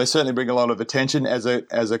 But they certainly bring a lot of attention as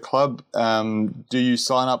a club. Do you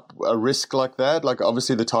sign up a risk like that? Like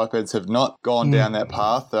obviously the Taipans have not gone down that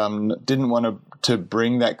path. Didn't want to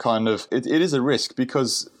bring that kind of. It is a risk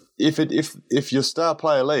because. If your star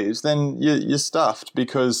player leaves, then you're stuffed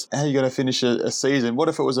because how are you going to finish a season? What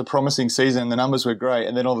if it was a promising season and the numbers were great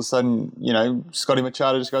and then all of a sudden, Scotty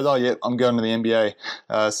Machado just goes, oh, yeah, I'm going to the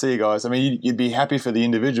NBA. See you guys. I mean, you'd be happy for the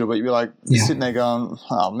individual, but you'd be like, you're sitting there going,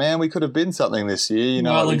 oh, man, we could have been something this year.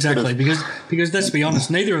 Well, exactly, because let's be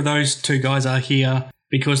honest, neither of those two guys are here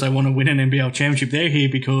because they want to win an NBL championship. They're here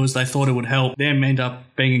because they thought it would help them end up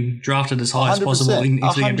being drafted as high as possible into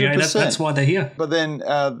the NBA. That's why they're here. But then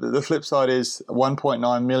the flip side is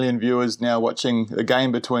 1.9 million viewers now watching the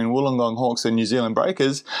game between Wollongong Hawks and New Zealand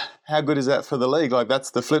Breakers, how good is that for the league? Like,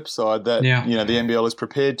 that's the flip side that, you know, the NBL is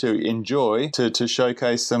prepared to enjoy to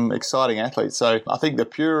showcase some exciting athletes. So I think the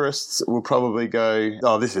purists will probably go,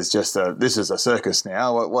 oh, this is a circus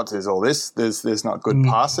now. What is all this? There's not good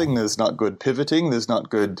passing. There's not good pivoting. There's not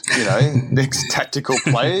good, you know, next tactical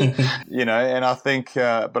play, you know, and I think,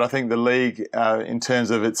 but I think the league, in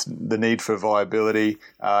terms of the need for viability,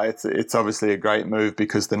 it's obviously a great move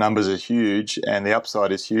because the numbers are huge and the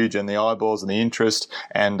upside is huge and the eyeballs and the interest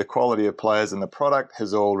and the quality of players and the product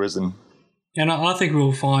has all risen. And I think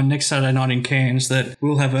we'll find next Saturday night in Cairns that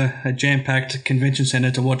we'll have a jam-packed convention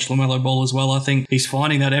centre to watch LaMelo ball as well. I think he's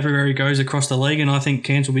finding that everywhere he goes across the league, and I think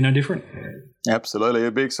Cairns will be no different. Absolutely.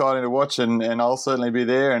 It'll be exciting to watch, and I'll certainly be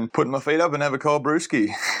there and put my feet up and have a cold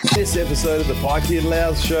brewski. This episode of the Pikey and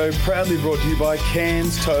Loughz Show proudly brought to you by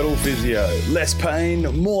Cairns Total Physio. Less pain,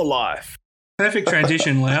 more life. Perfect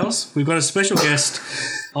transition, Loughz. We've got a special guest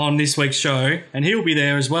on this week's show, and he'll be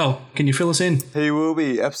there as well. Can you fill us in? He will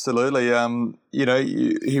be, absolutely. You know,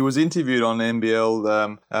 he was interviewed on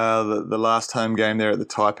NBL the last home game there at the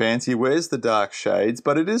Taipans. He wears the dark shades,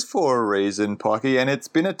 but it is for a reason, Pikey, and it's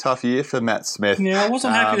been a tough year for Matt Smith. Yeah, I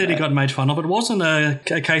wasn't happy that he got made fun of. It wasn't a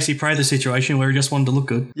Casey Prather situation where he just wanted to look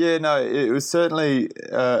good. Yeah, no, it was certainly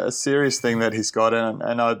a serious thing that he's got,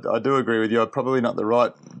 and I do agree with you. Probably not the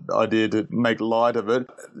right idea to make light of it.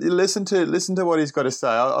 Listen to what he's got to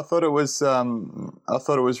say. I thought it was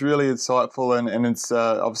really insightful, and it's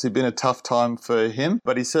obviously been a tough time for him,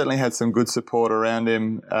 but he certainly had some good support around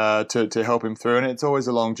him to help him through, and it's always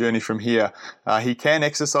a long journey from here. He can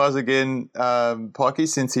exercise again, Pikey,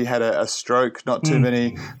 since he had a stroke not too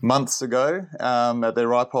many months ago at the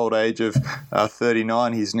ripe old age of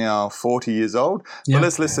 39. He's now 40 years old. Yep. But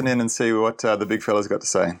let's listen in and see what the big fella's got to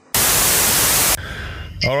say.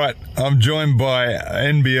 All right, I'm joined by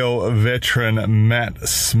NBL veteran Matt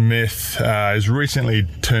Smith. He's recently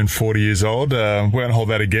turned 40 years old. We won't hold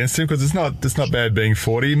that against him because it's not bad being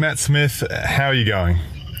 40. Matt Smith, how are you going?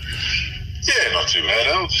 Yeah, not too bad,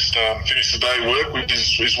 Al. Just finished the day work, which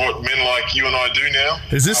is what men like you and I do now.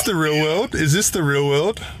 Is this the real world? Is this the real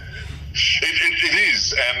world? It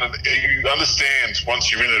is, and you understand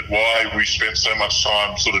once you're in it why we spent so much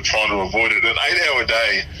time sort of trying to avoid it. An 8-hour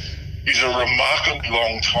day is a remarkably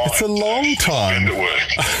long time. It's a long time. Spend at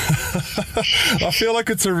work. I feel like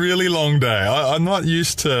it's a really long day. I'm not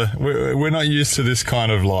used to. We're not used to this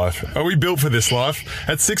kind of life. Are we built for this life?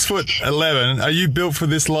 At 6'11", are you built for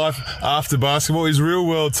this life after basketball? Is real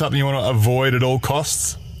world something you want to avoid at all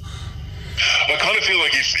costs? I kind of feel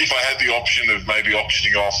like if I had the option of maybe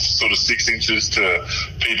optioning off sort of 6 inches to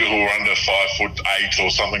people who are under 5'8" or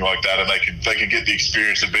something like that, and they could get the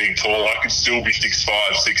experience of being tall, I could still be 6'5",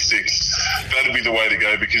 6'6". That'd be the way to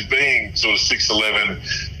go, because being sort of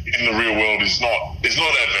 6'11" in the real world is not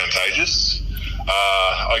advantageous.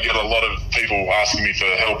 I get a lot of people asking me for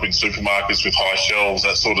help in supermarkets with high shelves,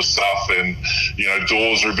 that sort of stuff, and you know,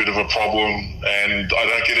 doors are a bit of a problem, and I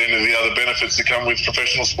don't get any of the other benefits that come with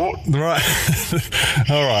professional sport. Right.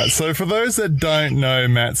 All right. So for those that don't know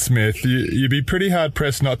Matt Smith, you'd be pretty hard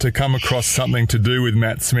pressed not to come across something to do with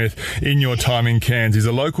Matt Smith in your time in Cairns. He's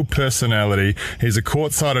a local personality. He's a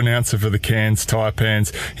courtside announcer for the Cairns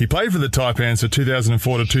Taipans. He played for the Taipans for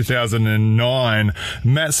 2004 to 2009.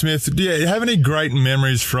 Matt Smith, do you have any great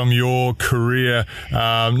memories from your career,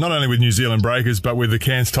 not only with New Zealand Breakers, but with the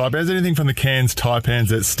Cairns Taipans? Anything from the Cairns Taipans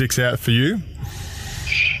that sticks out for you?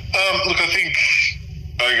 Look, I think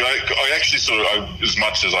I actually sort of, as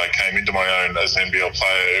much as I came into my own as an NBL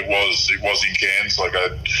player, it was in Cairns. Like I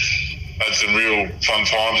had some real fun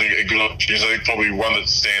times and good opportunities. I think probably one that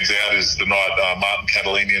stands out is the night Martin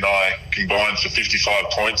Catalini and I combined for 55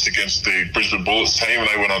 points against the Brisbane Bullets team, and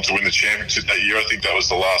they went on to win the championship that year. I think that was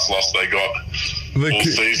the last loss they got all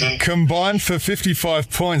season. Combined for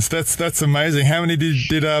 55 points. That's amazing. How many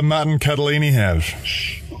did Martin Catalini have?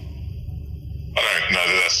 I don't know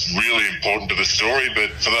that that's really important to the story,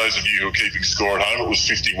 but for those of you who are keeping score at home, it was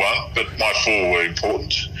 51, but my 4 were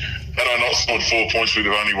important. Had I not scored 4 points, we'd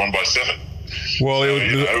have only won by 7. Well,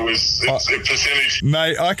 it's a percentage.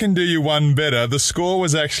 Mate, I can do you one better. The score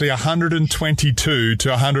was actually 122 to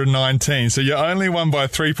 119, so you only won by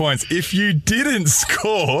 3 points. If you didn't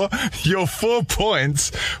score your 4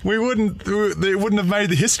 points, it wouldn't have made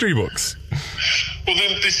the history books. Well,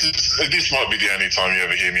 then this might be the only time you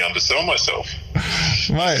ever hear me undersell myself.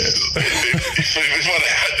 Mate. If I'd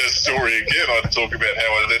had that story again, I'd talk about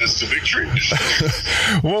how I led us to victory.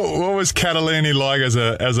 What was Catalini like as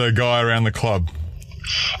a guy around the club?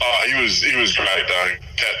 Oh, he was great. Cat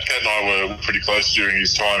and I were pretty close during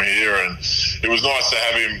his time here, and it was nice to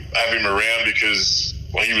have him around because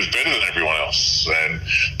he was better than everyone else.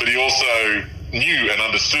 But he also knew and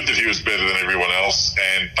understood that he was better than everyone else,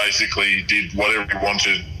 and basically did whatever he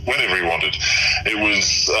wanted whenever he wanted. It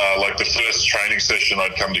was like the first training session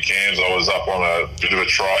I'd come to Cairns, I was up on a bit of a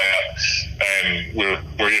tryout, and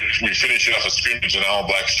we finished off a scrimmage, and Alan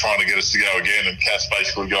Black's trying to get us to go again, and Cass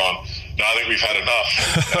basically gone, no, I think we've had enough.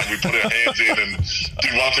 And we put our hands in and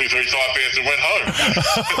did 1, 2, 3 Taipans and went home.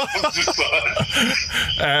 It was just like,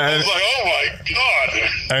 I was like, oh my God.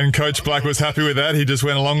 And Coach Black was happy with that? He just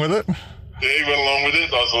went along with it? Yeah, he went along with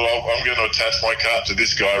it. I thought, I'm going to attach my card to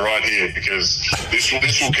this guy right here, because this will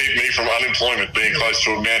keep me from unemployment, being close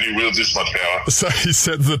to a man who wields this much power. So he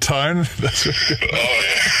sets the tone. Oh,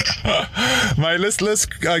 yeah. Mate, let's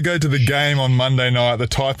go to the game on Monday night, the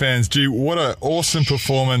Taipans. Gee, what an awesome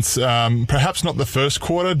performance. Perhaps not the first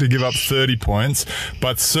quarter to give up 30 points,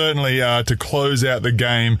 but certainly to close out the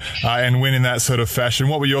game and win in that sort of fashion.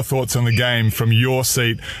 What were your thoughts on the game from your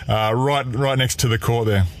seat right next to the court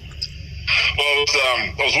there? Well,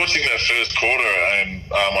 I was watching that first quarter, and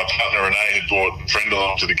my partner Renee had brought a friend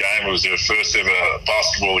along to the game. It was their first ever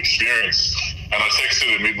basketball experience. And I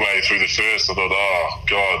texted her midway through the first. I thought, oh,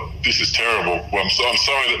 God, this is terrible. Well, I'm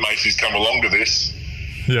sorry that Macy's come along to this.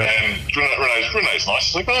 Yeah. And Renee's nice.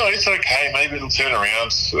 She's like, oh, it's okay. Maybe it'll turn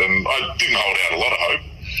around. And I didn't hold out a lot of hope.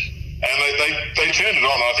 And they turned it on.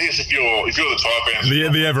 I think if you're the Taipans,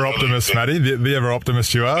 the ever optimist, Matty, the ever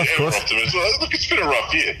optimist you are, of course. Optimist. Well, look, it's been a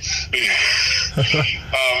rough year.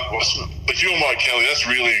 If you're Mike Kelly, that's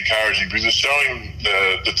really encouraging, because it's showing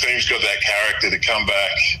the team's got that character to come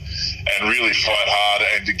back and really fight hard,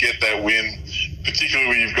 and to get that win, particularly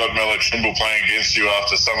when you've got Melo Trimble playing against you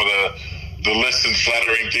after some of the less than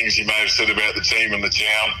flattering things he may have said about the team and the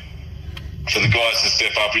town. For the guys to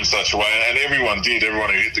step up in such a way, and everyone did. Everyone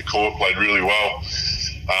who hit the court played really well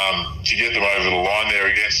to get them over the line there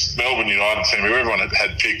against Melbourne United team, who everyone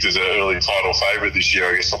had picked as an early title favourite this year.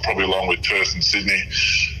 I guess probably along with Perth and Sydney.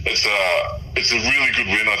 It's a really good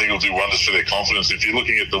win. I think it'll do wonders for their confidence. If you're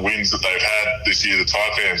looking at the wins that they've had this year, the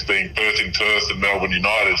Taipans being Perth in Perth and Melbourne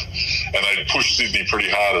United, and they pushed Sydney pretty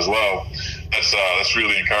hard as well. That's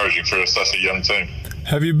really encouraging for such a young team.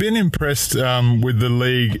 Have you been impressed with the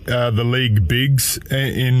league bigs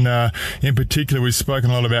in particular? We've spoken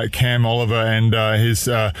a lot about Cam Oliver and his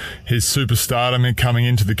superstardom coming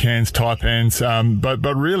into the Cairns Taipans,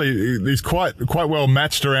 but really he's quite well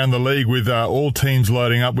matched around the league, with all teams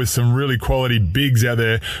loading up with some really quality bigs out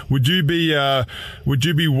there. Would you be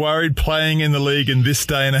worried playing in the league in this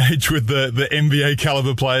day and age with the NBA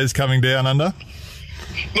caliber players coming down under?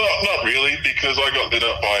 Not really, because I got lit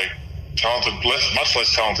up by much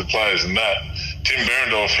less talented players than that. Tim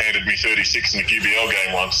Berendorf handed me 36 in the QBL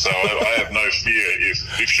game once, so I have no fear.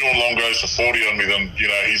 If Sean Long goes for 40 on me, then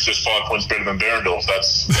he's just 5 points better than Berendorf.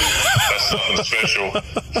 That's nothing special.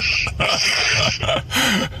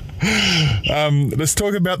 Let's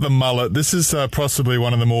talk about the mullet. This is possibly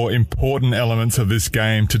one of the more important elements of this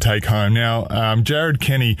game to take home. Now, Jared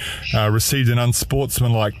Kenny received an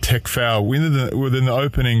unsportsmanlike tech foul within the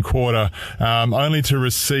opening quarter, only to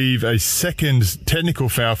receive a second technical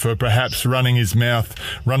foul for perhaps running his mouth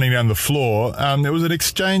running down the floor. There was an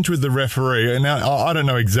exchange with the referee. Now, I don't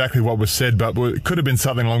know exactly what was said, but it could have been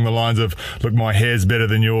something along the lines of, look, my hair's better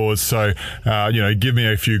than yours, so, give me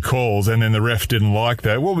a few calls. And then the ref didn't like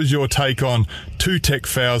that. What was your take on 2 tech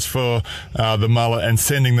fouls for the mullet and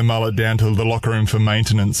sending the mullet down to the locker room for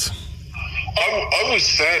maintenance? I was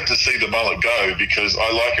sad to see the mullet go, because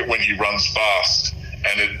I like it when he runs fast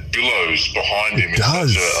and it billows behind him in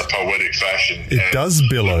such a poetic fashion. It does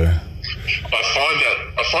billow. I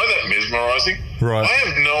find that mesmerising. Right. I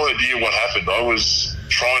have no idea what happened. I was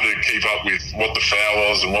trying to keep up with what the foul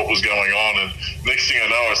was and what was going on, and next thing I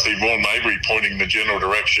know, I see Vaughan Mabry pointing the general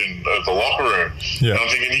direction of the locker room. Yeah. And I'm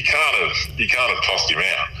thinking he can't have tossed him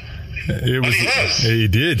out. He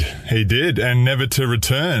did, and never to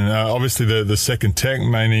return. Obviously, the second tech,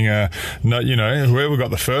 meaning, whoever got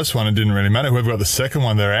the first one, it didn't really matter. Whoever got the second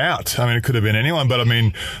one, they're out. I mean, it could have been anyone, but I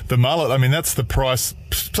mean, the mullet, that's the price.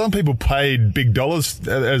 Some people paid big dollars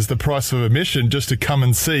as the price of admission just to come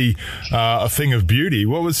and see a thing of beauty.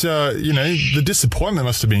 What was, the disappointment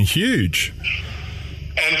must have been huge.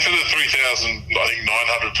 And for the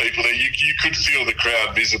 3,900 people there, you could feel the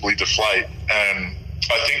crowd visibly deflate, and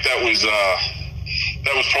I think that was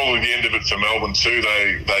probably the end of it for Melbourne too.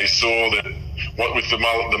 They saw that what with the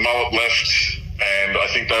mullet left, and I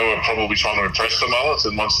think they were probably trying to impress the mullet.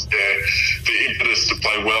 And once the impetus to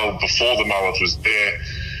play well before the mullet was there,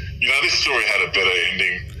 this story had a better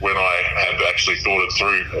ending when I had actually thought it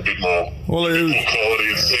through a bit more quality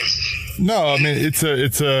and sense. No, I mean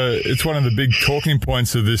it's one of the big talking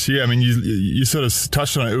points of this year. I mean, you sort of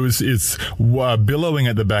touched on it. It's billowing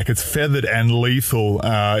at the back. It's feathered and lethal.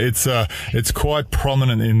 It's quite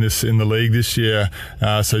prominent in the league this year.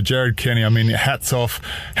 So Jared Kenny, I mean, hats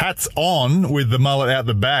on with the mullet out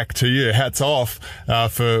the back to you. Hats off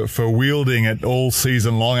for wielding it all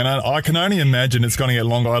season long. And I can only imagine it's going to get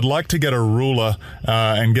longer. I'd like to get a ruler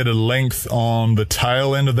and get a length on the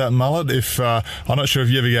tail end of that mullet. I'm not sure if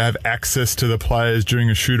you ever have access to the players during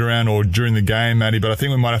a shoot around or during the game, Matty, but I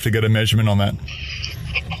think we might have to get a measurement on that. Look,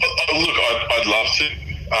 I'd love to.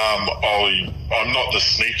 I'm not the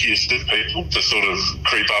sneakiest of people to sort of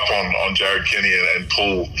creep up on Jared Kenny and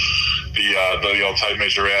pull the old tape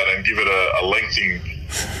measure out and give it a length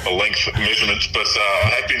measurement, but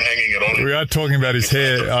I have been hanging it on. We are talking about his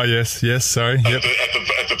hair. Oh, yes, sorry. Yep.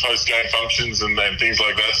 At the post-game functions and things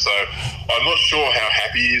like that. So I'm not sure how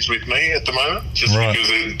happy he is with me at the moment, just because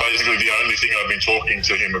it's basically the only thing I've been talking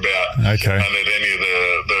to him about. Okay. And at any of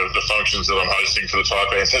the functions that I'm hosting for the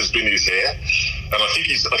Taipans has been his hair, and I think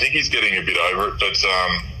he's getting a bit over it. But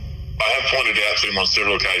I have pointed out to him on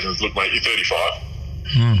several occasions, look, mate, you're 35.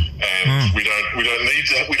 And we don't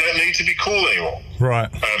need to be cool anymore.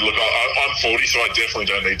 Right. And look, I'm 40, so I definitely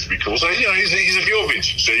don't need to be cool. So he's of your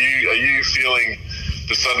vintage. So are you feeling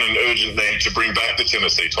the sudden and urgent need to bring back the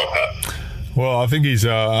Tennessee top hat? Well, I think he's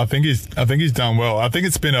done well. I think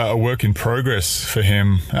it's been a work in progress for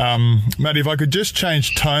him. Matty, if I could just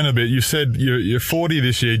change tone a bit. You said you're 40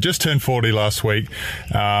 this year, just turned 40 last week.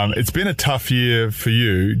 It's been a tough year for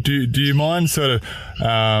you. Do you mind sort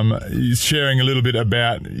of sharing a little bit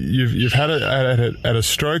about you've had a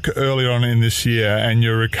stroke earlier on in this year, and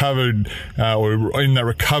you're recovered or in that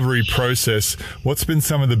recovery process? What's been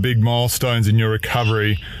some of the big milestones in your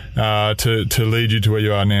recovery to lead you to where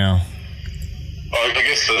you are now? I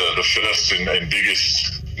guess the first and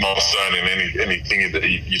biggest milestone in anything that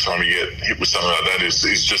you time you get hit with something like that is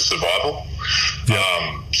just survival.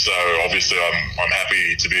 Yeah. So obviously I'm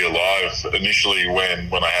happy to be alive. Initially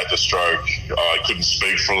when I had the stroke, I couldn't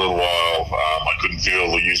speak for a little while. I couldn't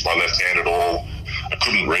feel or use my left hand at all. I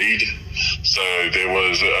couldn't read. So there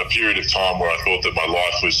was a period of time where I thought that my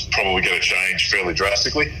life was probably going to change fairly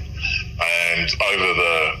drastically. And over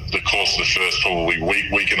the course of the first probably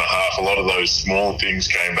week and a half, a lot of those small things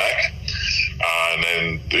came back. And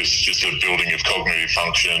then it's just a building of cognitive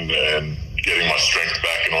function and getting my strength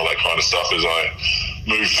back and all that kind of stuff as I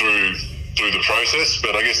move through the process.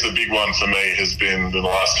 But I guess the big one for me has been in the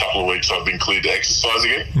last couple of weeks I've been cleared to exercise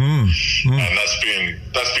again. And that's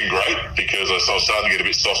been great because I was starting to get a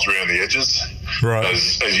bit soft around the edges, right,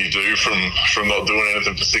 as you do from not doing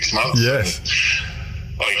anything for 6 months. Yes.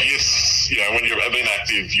 When you've been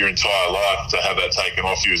active your entire life, to have that taken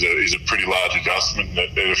off you is a pretty large adjustment,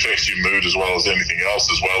 and it affects your mood as well as anything else,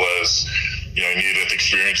 as well as near-death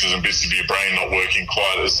experiences and bits of your brain not working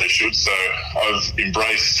quite as they should. So I've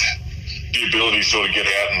embraced the ability to sort of get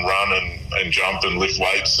out and run and jump and lift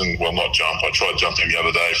weights, and not jump. I tried jumping the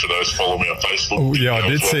other day for those follow me on Facebook. Oh, yeah, I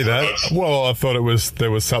did see that. Folks. Well, I thought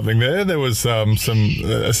there was something there. There was some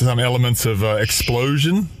elements of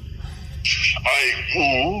explosion.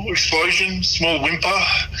 Explosion, small whimper.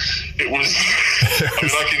 It was.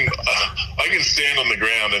 I can stand on the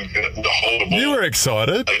ground and hold a ball. You were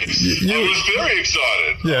excited. I was very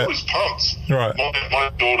excited. Yeah. I was pumped. Right. My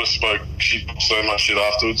daughter spoke. She spoke so much shit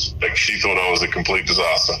afterwards. She thought I was a complete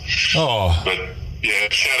disaster. Oh. But yeah,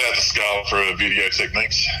 shout out to Scarlett for her video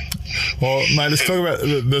techniques. Well, mate, let's talk about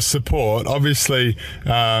the support. Obviously,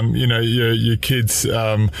 your kids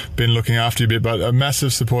been looking after you a bit, but a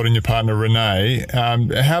massive support in your partner, Renee.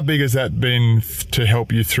 How big has that been to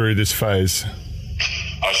help you through this phase?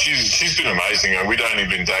 She's been amazing. We'd only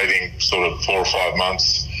been dating sort of 4 or 5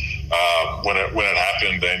 months when it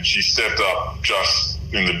happened, and she stepped up just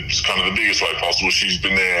in the kind of the biggest way possible. She's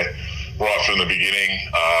been there right from the beginning.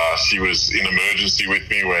 She was in emergency with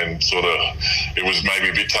me when sort of it was maybe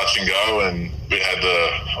a bit touch and go, and we had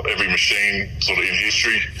every machine sort of in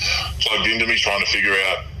history plugged into me, trying to figure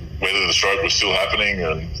out whether the stroke was still happening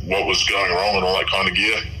and what was going wrong and all that kind of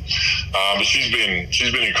gear. But she's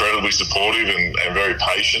been incredibly supportive and very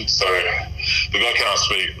patient. So look, I can't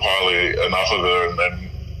speak highly enough of her.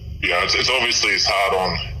 And it's obviously it's hard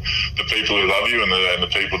on the people who love you and the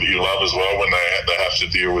people that you love as well when they have to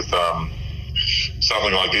deal with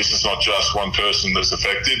something like this. It's not just one person that's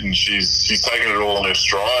affected, and she's taken it all in her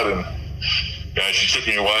stride. And she took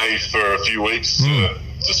me away for a few weeks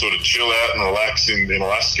to sort of chill out and relax in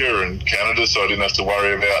Alaska and Canada, so I didn't have to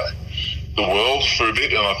worry about the world for a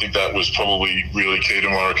bit. And I think that was probably really key to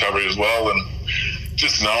my recovery as well. And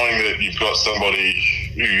just knowing that you've got somebody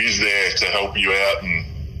who is there to help you out and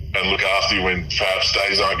and look after you when perhaps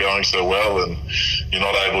days aren't going so well and you're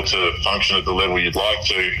not able to function at the level you'd like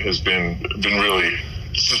to has been really,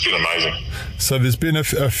 it's just been amazing. So there's been a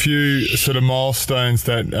few sort of milestones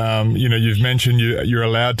that, you've mentioned you're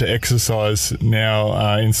allowed to exercise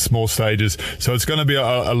now in small stages. So it's going to be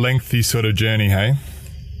a lengthy sort of journey, hey?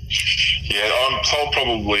 Yeah, I'm told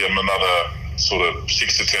probably I'm another sort of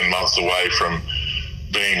 6 to 10 months away from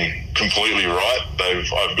being completely right.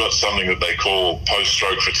 I've got something that they call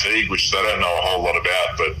post-stroke fatigue, which they don't know a whole lot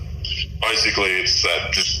about, but basically it's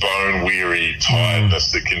that just bone-weary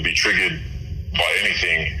tiredness that can be triggered by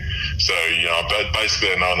anything. So,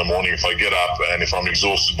 basically I know in the morning if I get up and if I'm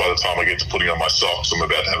exhausted by the time I get to putting on my socks, I'm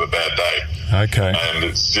about to have a bad day. Okay. And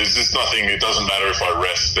there's just nothing, it doesn't matter if I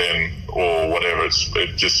rest then or whatever,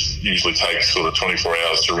 it just usually takes sort of 24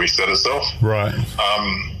 hours to reset itself. Right.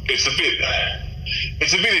 It's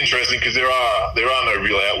a bit interesting because there are no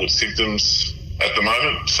real outward symptoms at the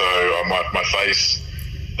moment. So my face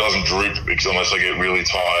doesn't droop unless I get really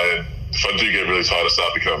tired. If I do get really tired, I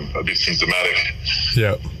start to become a bit symptomatic.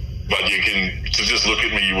 Yeah. But to just look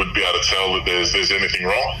at me, you wouldn't be able to tell that there's anything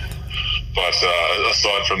wrong. But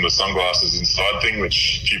aside from the sunglasses inside thing,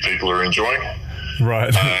 which few people are enjoying.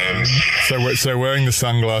 Right. So wearing the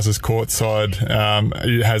sunglasses courtside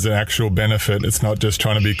has an actual benefit. It's not just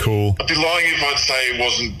trying to be cool. I'd be lying if I'd say it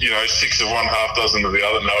wasn't, 6 of one, half dozen of the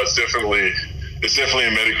other. No, it's definitely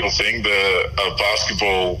a medical thing. The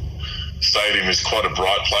basketball stadium is quite a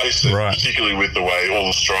bright place, right, particularly with the way all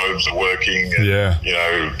the strobes are working and,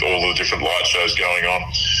 all the different light shows going on.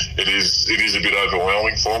 It is a bit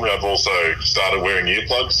overwhelming for me. I've also started wearing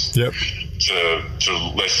earplugs. Yep.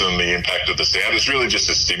 To lessen the impact of the sound. It's really just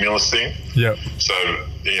a stimulus thing. Yep. So,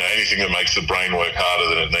 anything that makes the brain work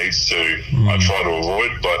harder than it needs to, I try to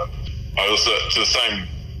avoid. But I also, to the same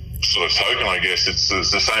sort of token, I guess, it's the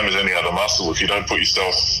same as any other muscle. If you don't make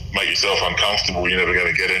yourself uncomfortable, you're never going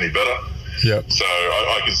to get any better. Yep. So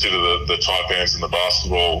I consider the Taipans and the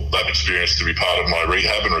basketball, that experience, to be part of my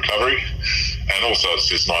rehab and recovery. And also it's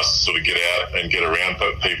just nice to sort of get out and get around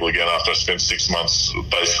people again after I spent 6 months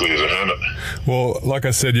basically as a hermit. Well, like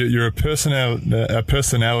I said, you're a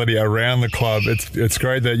personality around the club. It's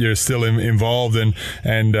great that you're still involved and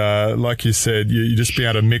like you said, you just be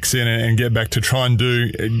able to mix in and get back to try and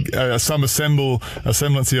do a semblance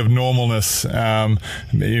of normalness.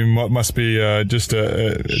 You must be just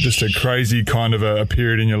a crazy kind of a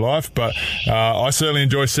period in your life, but I certainly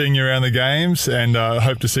enjoy seeing you around the games, and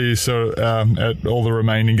hope to see you at all the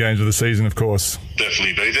remaining games of the season, of course.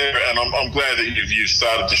 Definitely be there, and I'm glad that you've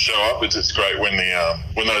started to show up. It's great when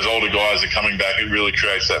those older guys are coming back. It really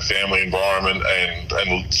creates that family environment, and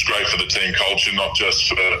it's great for the team culture, not just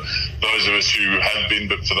for those of us who have been,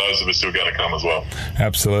 but for those of us who are going to come as well.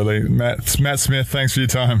 Absolutely. Matt Smith, thanks for your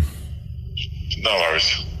time. No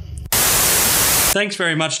worries. Thanks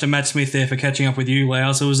very much to Matt Smith there for catching up with you,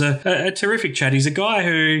 Loughz. It was a terrific chat. He's a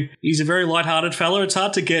guy he's a very lighthearted fella. It's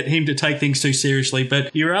hard to get him to take things too seriously,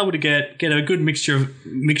 but you were able to get a good mixture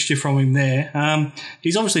from him there.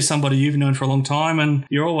 He's obviously somebody you've known for a long time, and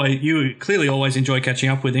you clearly always enjoy catching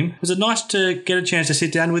up with him. Was it nice to get a chance to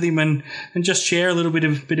sit down with him and just share a little bit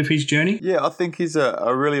of his journey? Yeah, I think he's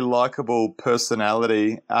a really likeable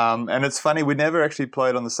personality. And it's funny, we never actually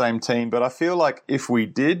played on the same team, but I feel like if we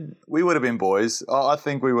did, we would have been boys. I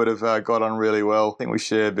think we would have got on really well. I think we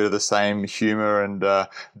share a bit of the same humour and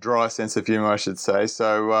dry sense of humour, I should say.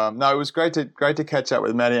 So, no, it was great to catch up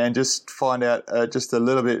with Matty and just find out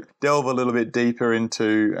delve a little bit deeper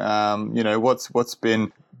into, what's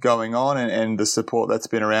been going on and the support that's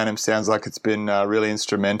been around him. Sounds like it's been really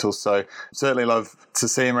instrumental. So certainly love to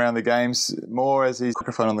see him around the games more as he's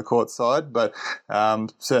microphone on the court side, but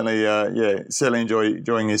certainly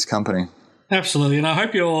enjoying his company. Absolutely, and I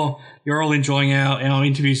hope you're all enjoying our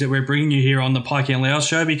interviews that we're bringing you here on the Pikey and Loughz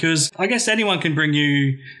show, because I guess anyone can bring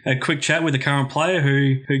you a quick chat with a current player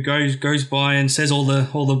who goes by and says all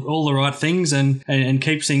the right things and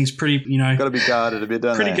keeps things pretty, got to be guarded a bit,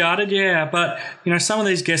 don't pretty they? guarded, yeah. But some of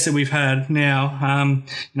these guests that we've had now,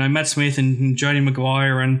 Matt Smith and Jody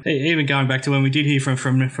Maguire, and even going back to when we did hear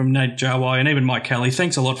from Nate Jawai and even Mike Kelly.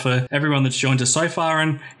 Thanks a lot for everyone that's joined us so far.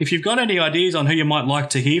 And if you've got any ideas on who you might like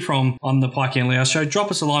to hear from on the Pikey and Loughz show, drop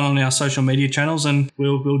us a line on our social media channels and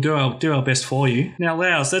we'll do our best for you. Now,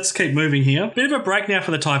 Loughz, let's keep moving here. Bit of a break now for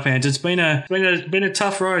the Taipans. It's been a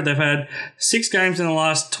tough road. They've had 6 games in the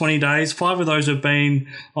last 20 days. 5 of those have been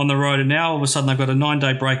on the road, and now all of a sudden they've got a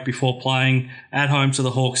 9-day break before playing at home to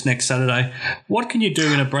the Hawks next Saturday. What can you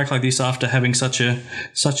do in a break like this after having such a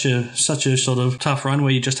sort of tough run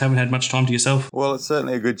where you just haven't had much time to yourself? Well, it's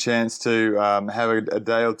certainly a good chance to have a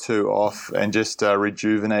day or two off and just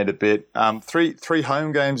rejuvenate a bit. Three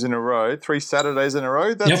home games in a row, 3 Saturdays in a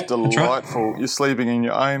row. That's delightful. That's right. You're sleeping in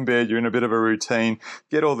your own bed. You're in a bit of a routine.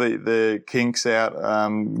 Get all the kinks out.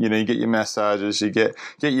 You get your massages. You get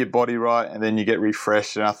your body right, and then you get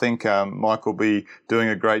refreshed. And I think Mike will be doing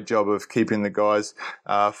a great job of keeping the guys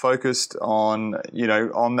focused on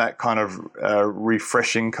that kind of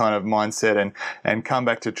refreshing kind of mindset, and come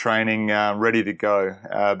back to training ready to go.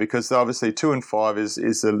 Because obviously 2 and 5 is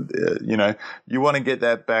you want to get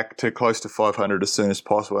that back to close to 500 as soon as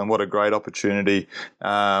possible. And what a great opportunity,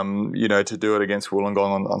 to do it against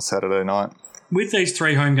Wollongong on Saturday night. With these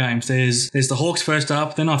 3 home games, there's the Hawks first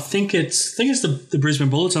up, then I think it's the Brisbane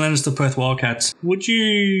Bullets, and then it's the Perth Wildcats. Would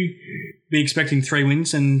you be expecting 3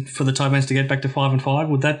 wins and for the Taipans to get back to 5 and 5?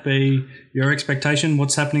 Would that be your expectation?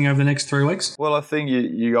 What's happening over the next 3 weeks? Well, I think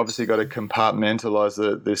you obviously got to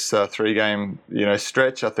compartmentalize this 3-game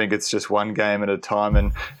stretch. I think it's just one game at a time,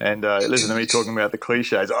 and listen to me talking about the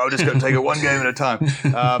cliches. I've just got to take it one game at a time.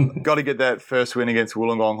 Got to get that first win against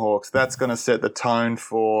Wollongong Hawks. That's going to set the tone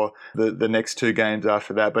for the next 2 games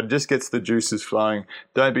after that. But it just gets the juices flowing.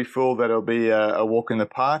 Don't be fooled that it'll be a walk in the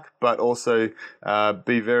park, but also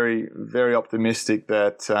be very, very optimistic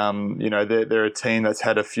that they're a team that's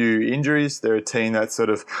had a few injuries. They're a team that's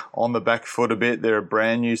sort of on the back foot a bit. They're a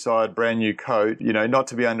brand new side, brand new coat. Not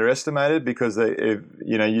to be underestimated, because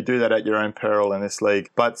you do that at your own peril in this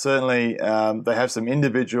league. But certainly they have some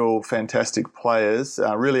individual fantastic players,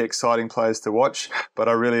 really exciting players to watch. But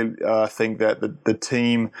I really think that the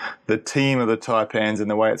team of the Taipans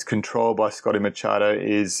and the way it's controlled by Scotty Machado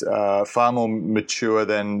is far more mature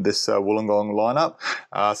than this Wollongong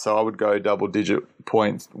lineup. So I would go double-digit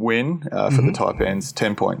point win for the Taipans,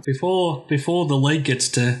 10 points. Before the league gets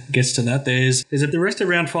to that, there's the rest of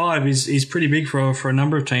round 5 is pretty big for a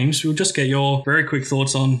number of teams. We'll just get your very quick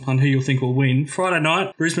thoughts on who you think will win. Friday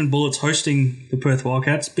night, Brisbane Bullets hosting the Perth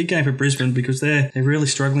Wildcats. Big game for Brisbane because they're really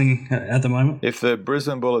struggling at the moment. If the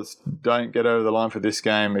Brisbane Bullets don't get over the line for this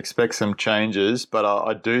game, expect some changes, but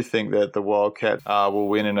I do think that the Wildcats will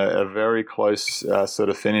win in a very close sort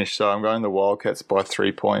of finish. So I'm going the Wildcats by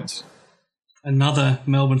 3 points. Another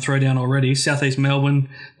Melbourne throwdown already. Southeast Melbourne,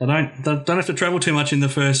 they don't have to travel too much in the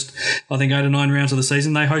first, I think, 8 or 9 rounds of the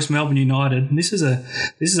season. They host Melbourne United. And this is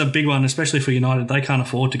a big one, especially for United. They can't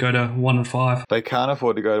afford to go to 1 and 5. They can't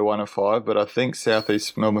afford to go to 1 and 5, but I think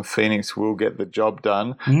Southeast Melbourne Phoenix will get the job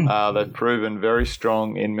done. They've proven very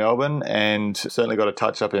strong in Melbourne and certainly got a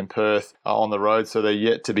touch up in Perth on the road, so they're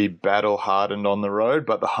yet to be battle hardened on the road,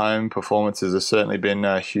 but the home performances have certainly been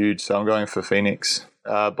huge. So I'm going for Phoenix.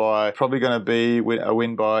 By probably going to be a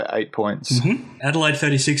win by 8 points. Adelaide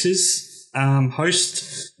 36ers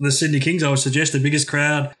host the Sydney Kings. I would suggest the biggest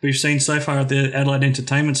crowd we've seen so far at the Adelaide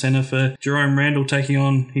Entertainment Centre for Jerome Randall taking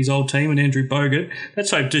on his old team and Andrew Bogut. Let's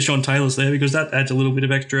hope Deshaun Taylor's there because that adds a little bit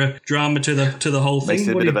of extra drama to the whole thing. Makes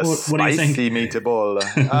it a bit of a spicy meatball.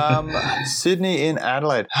 Sydney in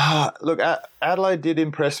Adelaide. Look, Adelaide did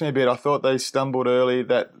impress me a bit. I thought they stumbled early.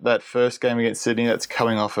 That first game against Sydney, that's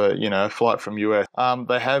coming off a flight from US.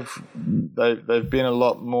 They've been a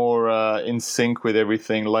lot more in sync with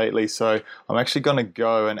everything lately. So I'm actually going to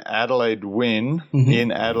go an Adelaide win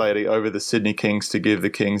in Adelaide over the Sydney Kings to give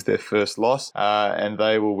the Kings their first loss, and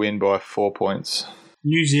they will win by 4 points.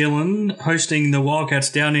 New Zealand hosting the Wildcats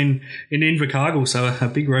down in Invercargill, so a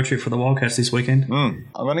big road trip for the Wildcats this weekend. I'm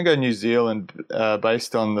going to go New Zealand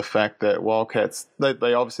based on the fact that Wildcats,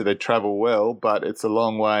 they obviously travel well, but it's a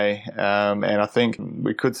long way, and I think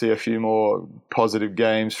we could see a few more positive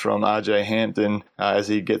games from RJ Hampton as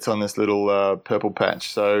he gets on this little purple patch.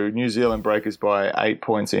 So New Zealand Breakers by 8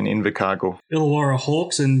 points in Invercargill. Illawarra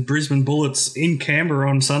Hawks and Brisbane Bullets in Canberra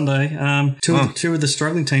on Sunday. Two of the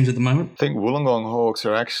struggling teams at the moment. I think Wollongong Hawks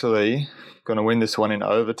are actually going to win this one in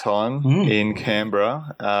overtime in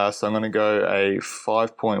Canberra. So I'm going to go a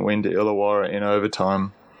 5-point win to Illawarra in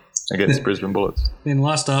overtime against Brisbane Bullets. Then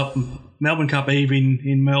last up, Melbourne Cup Eve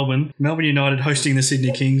in Melbourne. Melbourne United hosting the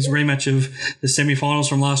Sydney Kings. Rematch of the semi-finals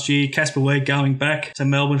from last year. Casper Wegg going back to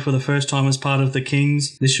Melbourne for the first time as part of the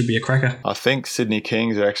Kings. This should be a cracker. I think Sydney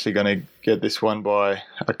Kings are actually going to get this one by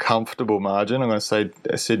a comfortable margin. I'm going to say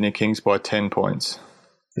Sydney Kings by 10 points.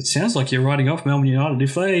 It sounds like you're writing off Melbourne United.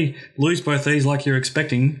 If they lose both these like you're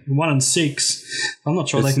expecting, 1 and 6, I'm not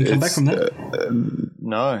sure they can come back from that.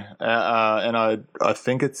 No. And I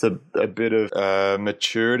think it's a bit of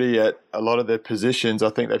maturity at a lot of their positions. I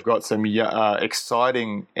think they've got some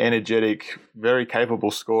exciting, energetic, very capable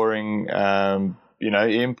scoring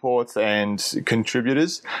imports and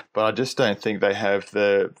contributors, but I just don't think they have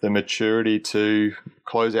the maturity to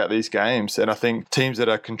close out these games. And I think teams that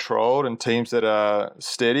are controlled and teams that are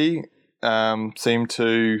steady seem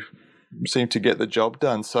to seem to get the job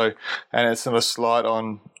done. So, and it's not a slight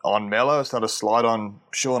on Mello. It's not a slight on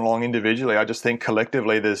Sean Long individually. I just think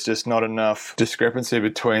collectively there's just not enough discrepancy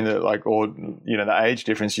between the age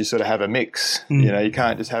difference. You sort of have a mix. You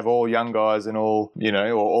can't just have all young guys and all,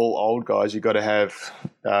 or all old guys. You've got to have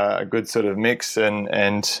a good sort of mix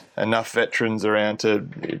and enough veterans around to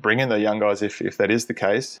bring in the young guys if that is the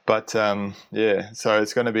case. But so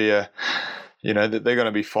it's going to be they're going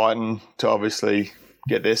to be fighting to obviously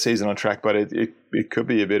get their season on track, but it could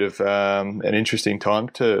be a bit of an interesting time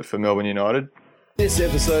for Melbourne United. This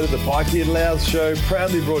episode of the Pikey and Loughz Show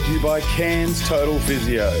proudly brought to you by Cairns Total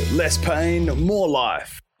Physio. Less pain, more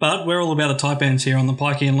life. But we're all about the Taipans here on the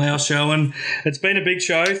Pikey and Loughz Show, and it's been a big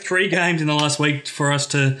show. 3 games in the last week for us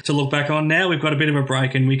to look back on. Now we've got a bit of a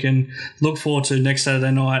break, and we can look forward to next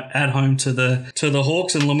Saturday night at home to the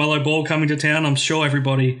Hawks and LaMelo Ball coming to town. I'm sure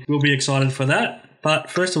everybody will be excited for that.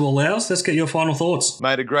 But first of all, Loughz, let's get your final thoughts.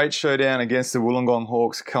 Mate, a great showdown against the Wollongong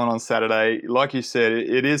Hawks coming on Saturday. Like you said,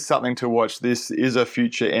 it is something to watch. This is a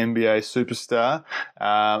future NBA superstar,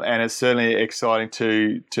 and it's certainly exciting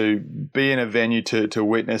to be in a venue to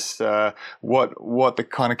witness what the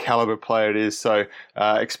kind of caliber player it is. So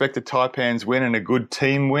expect a Taipans win and a good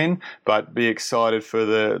team win, but be excited for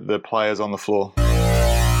the players on the floor.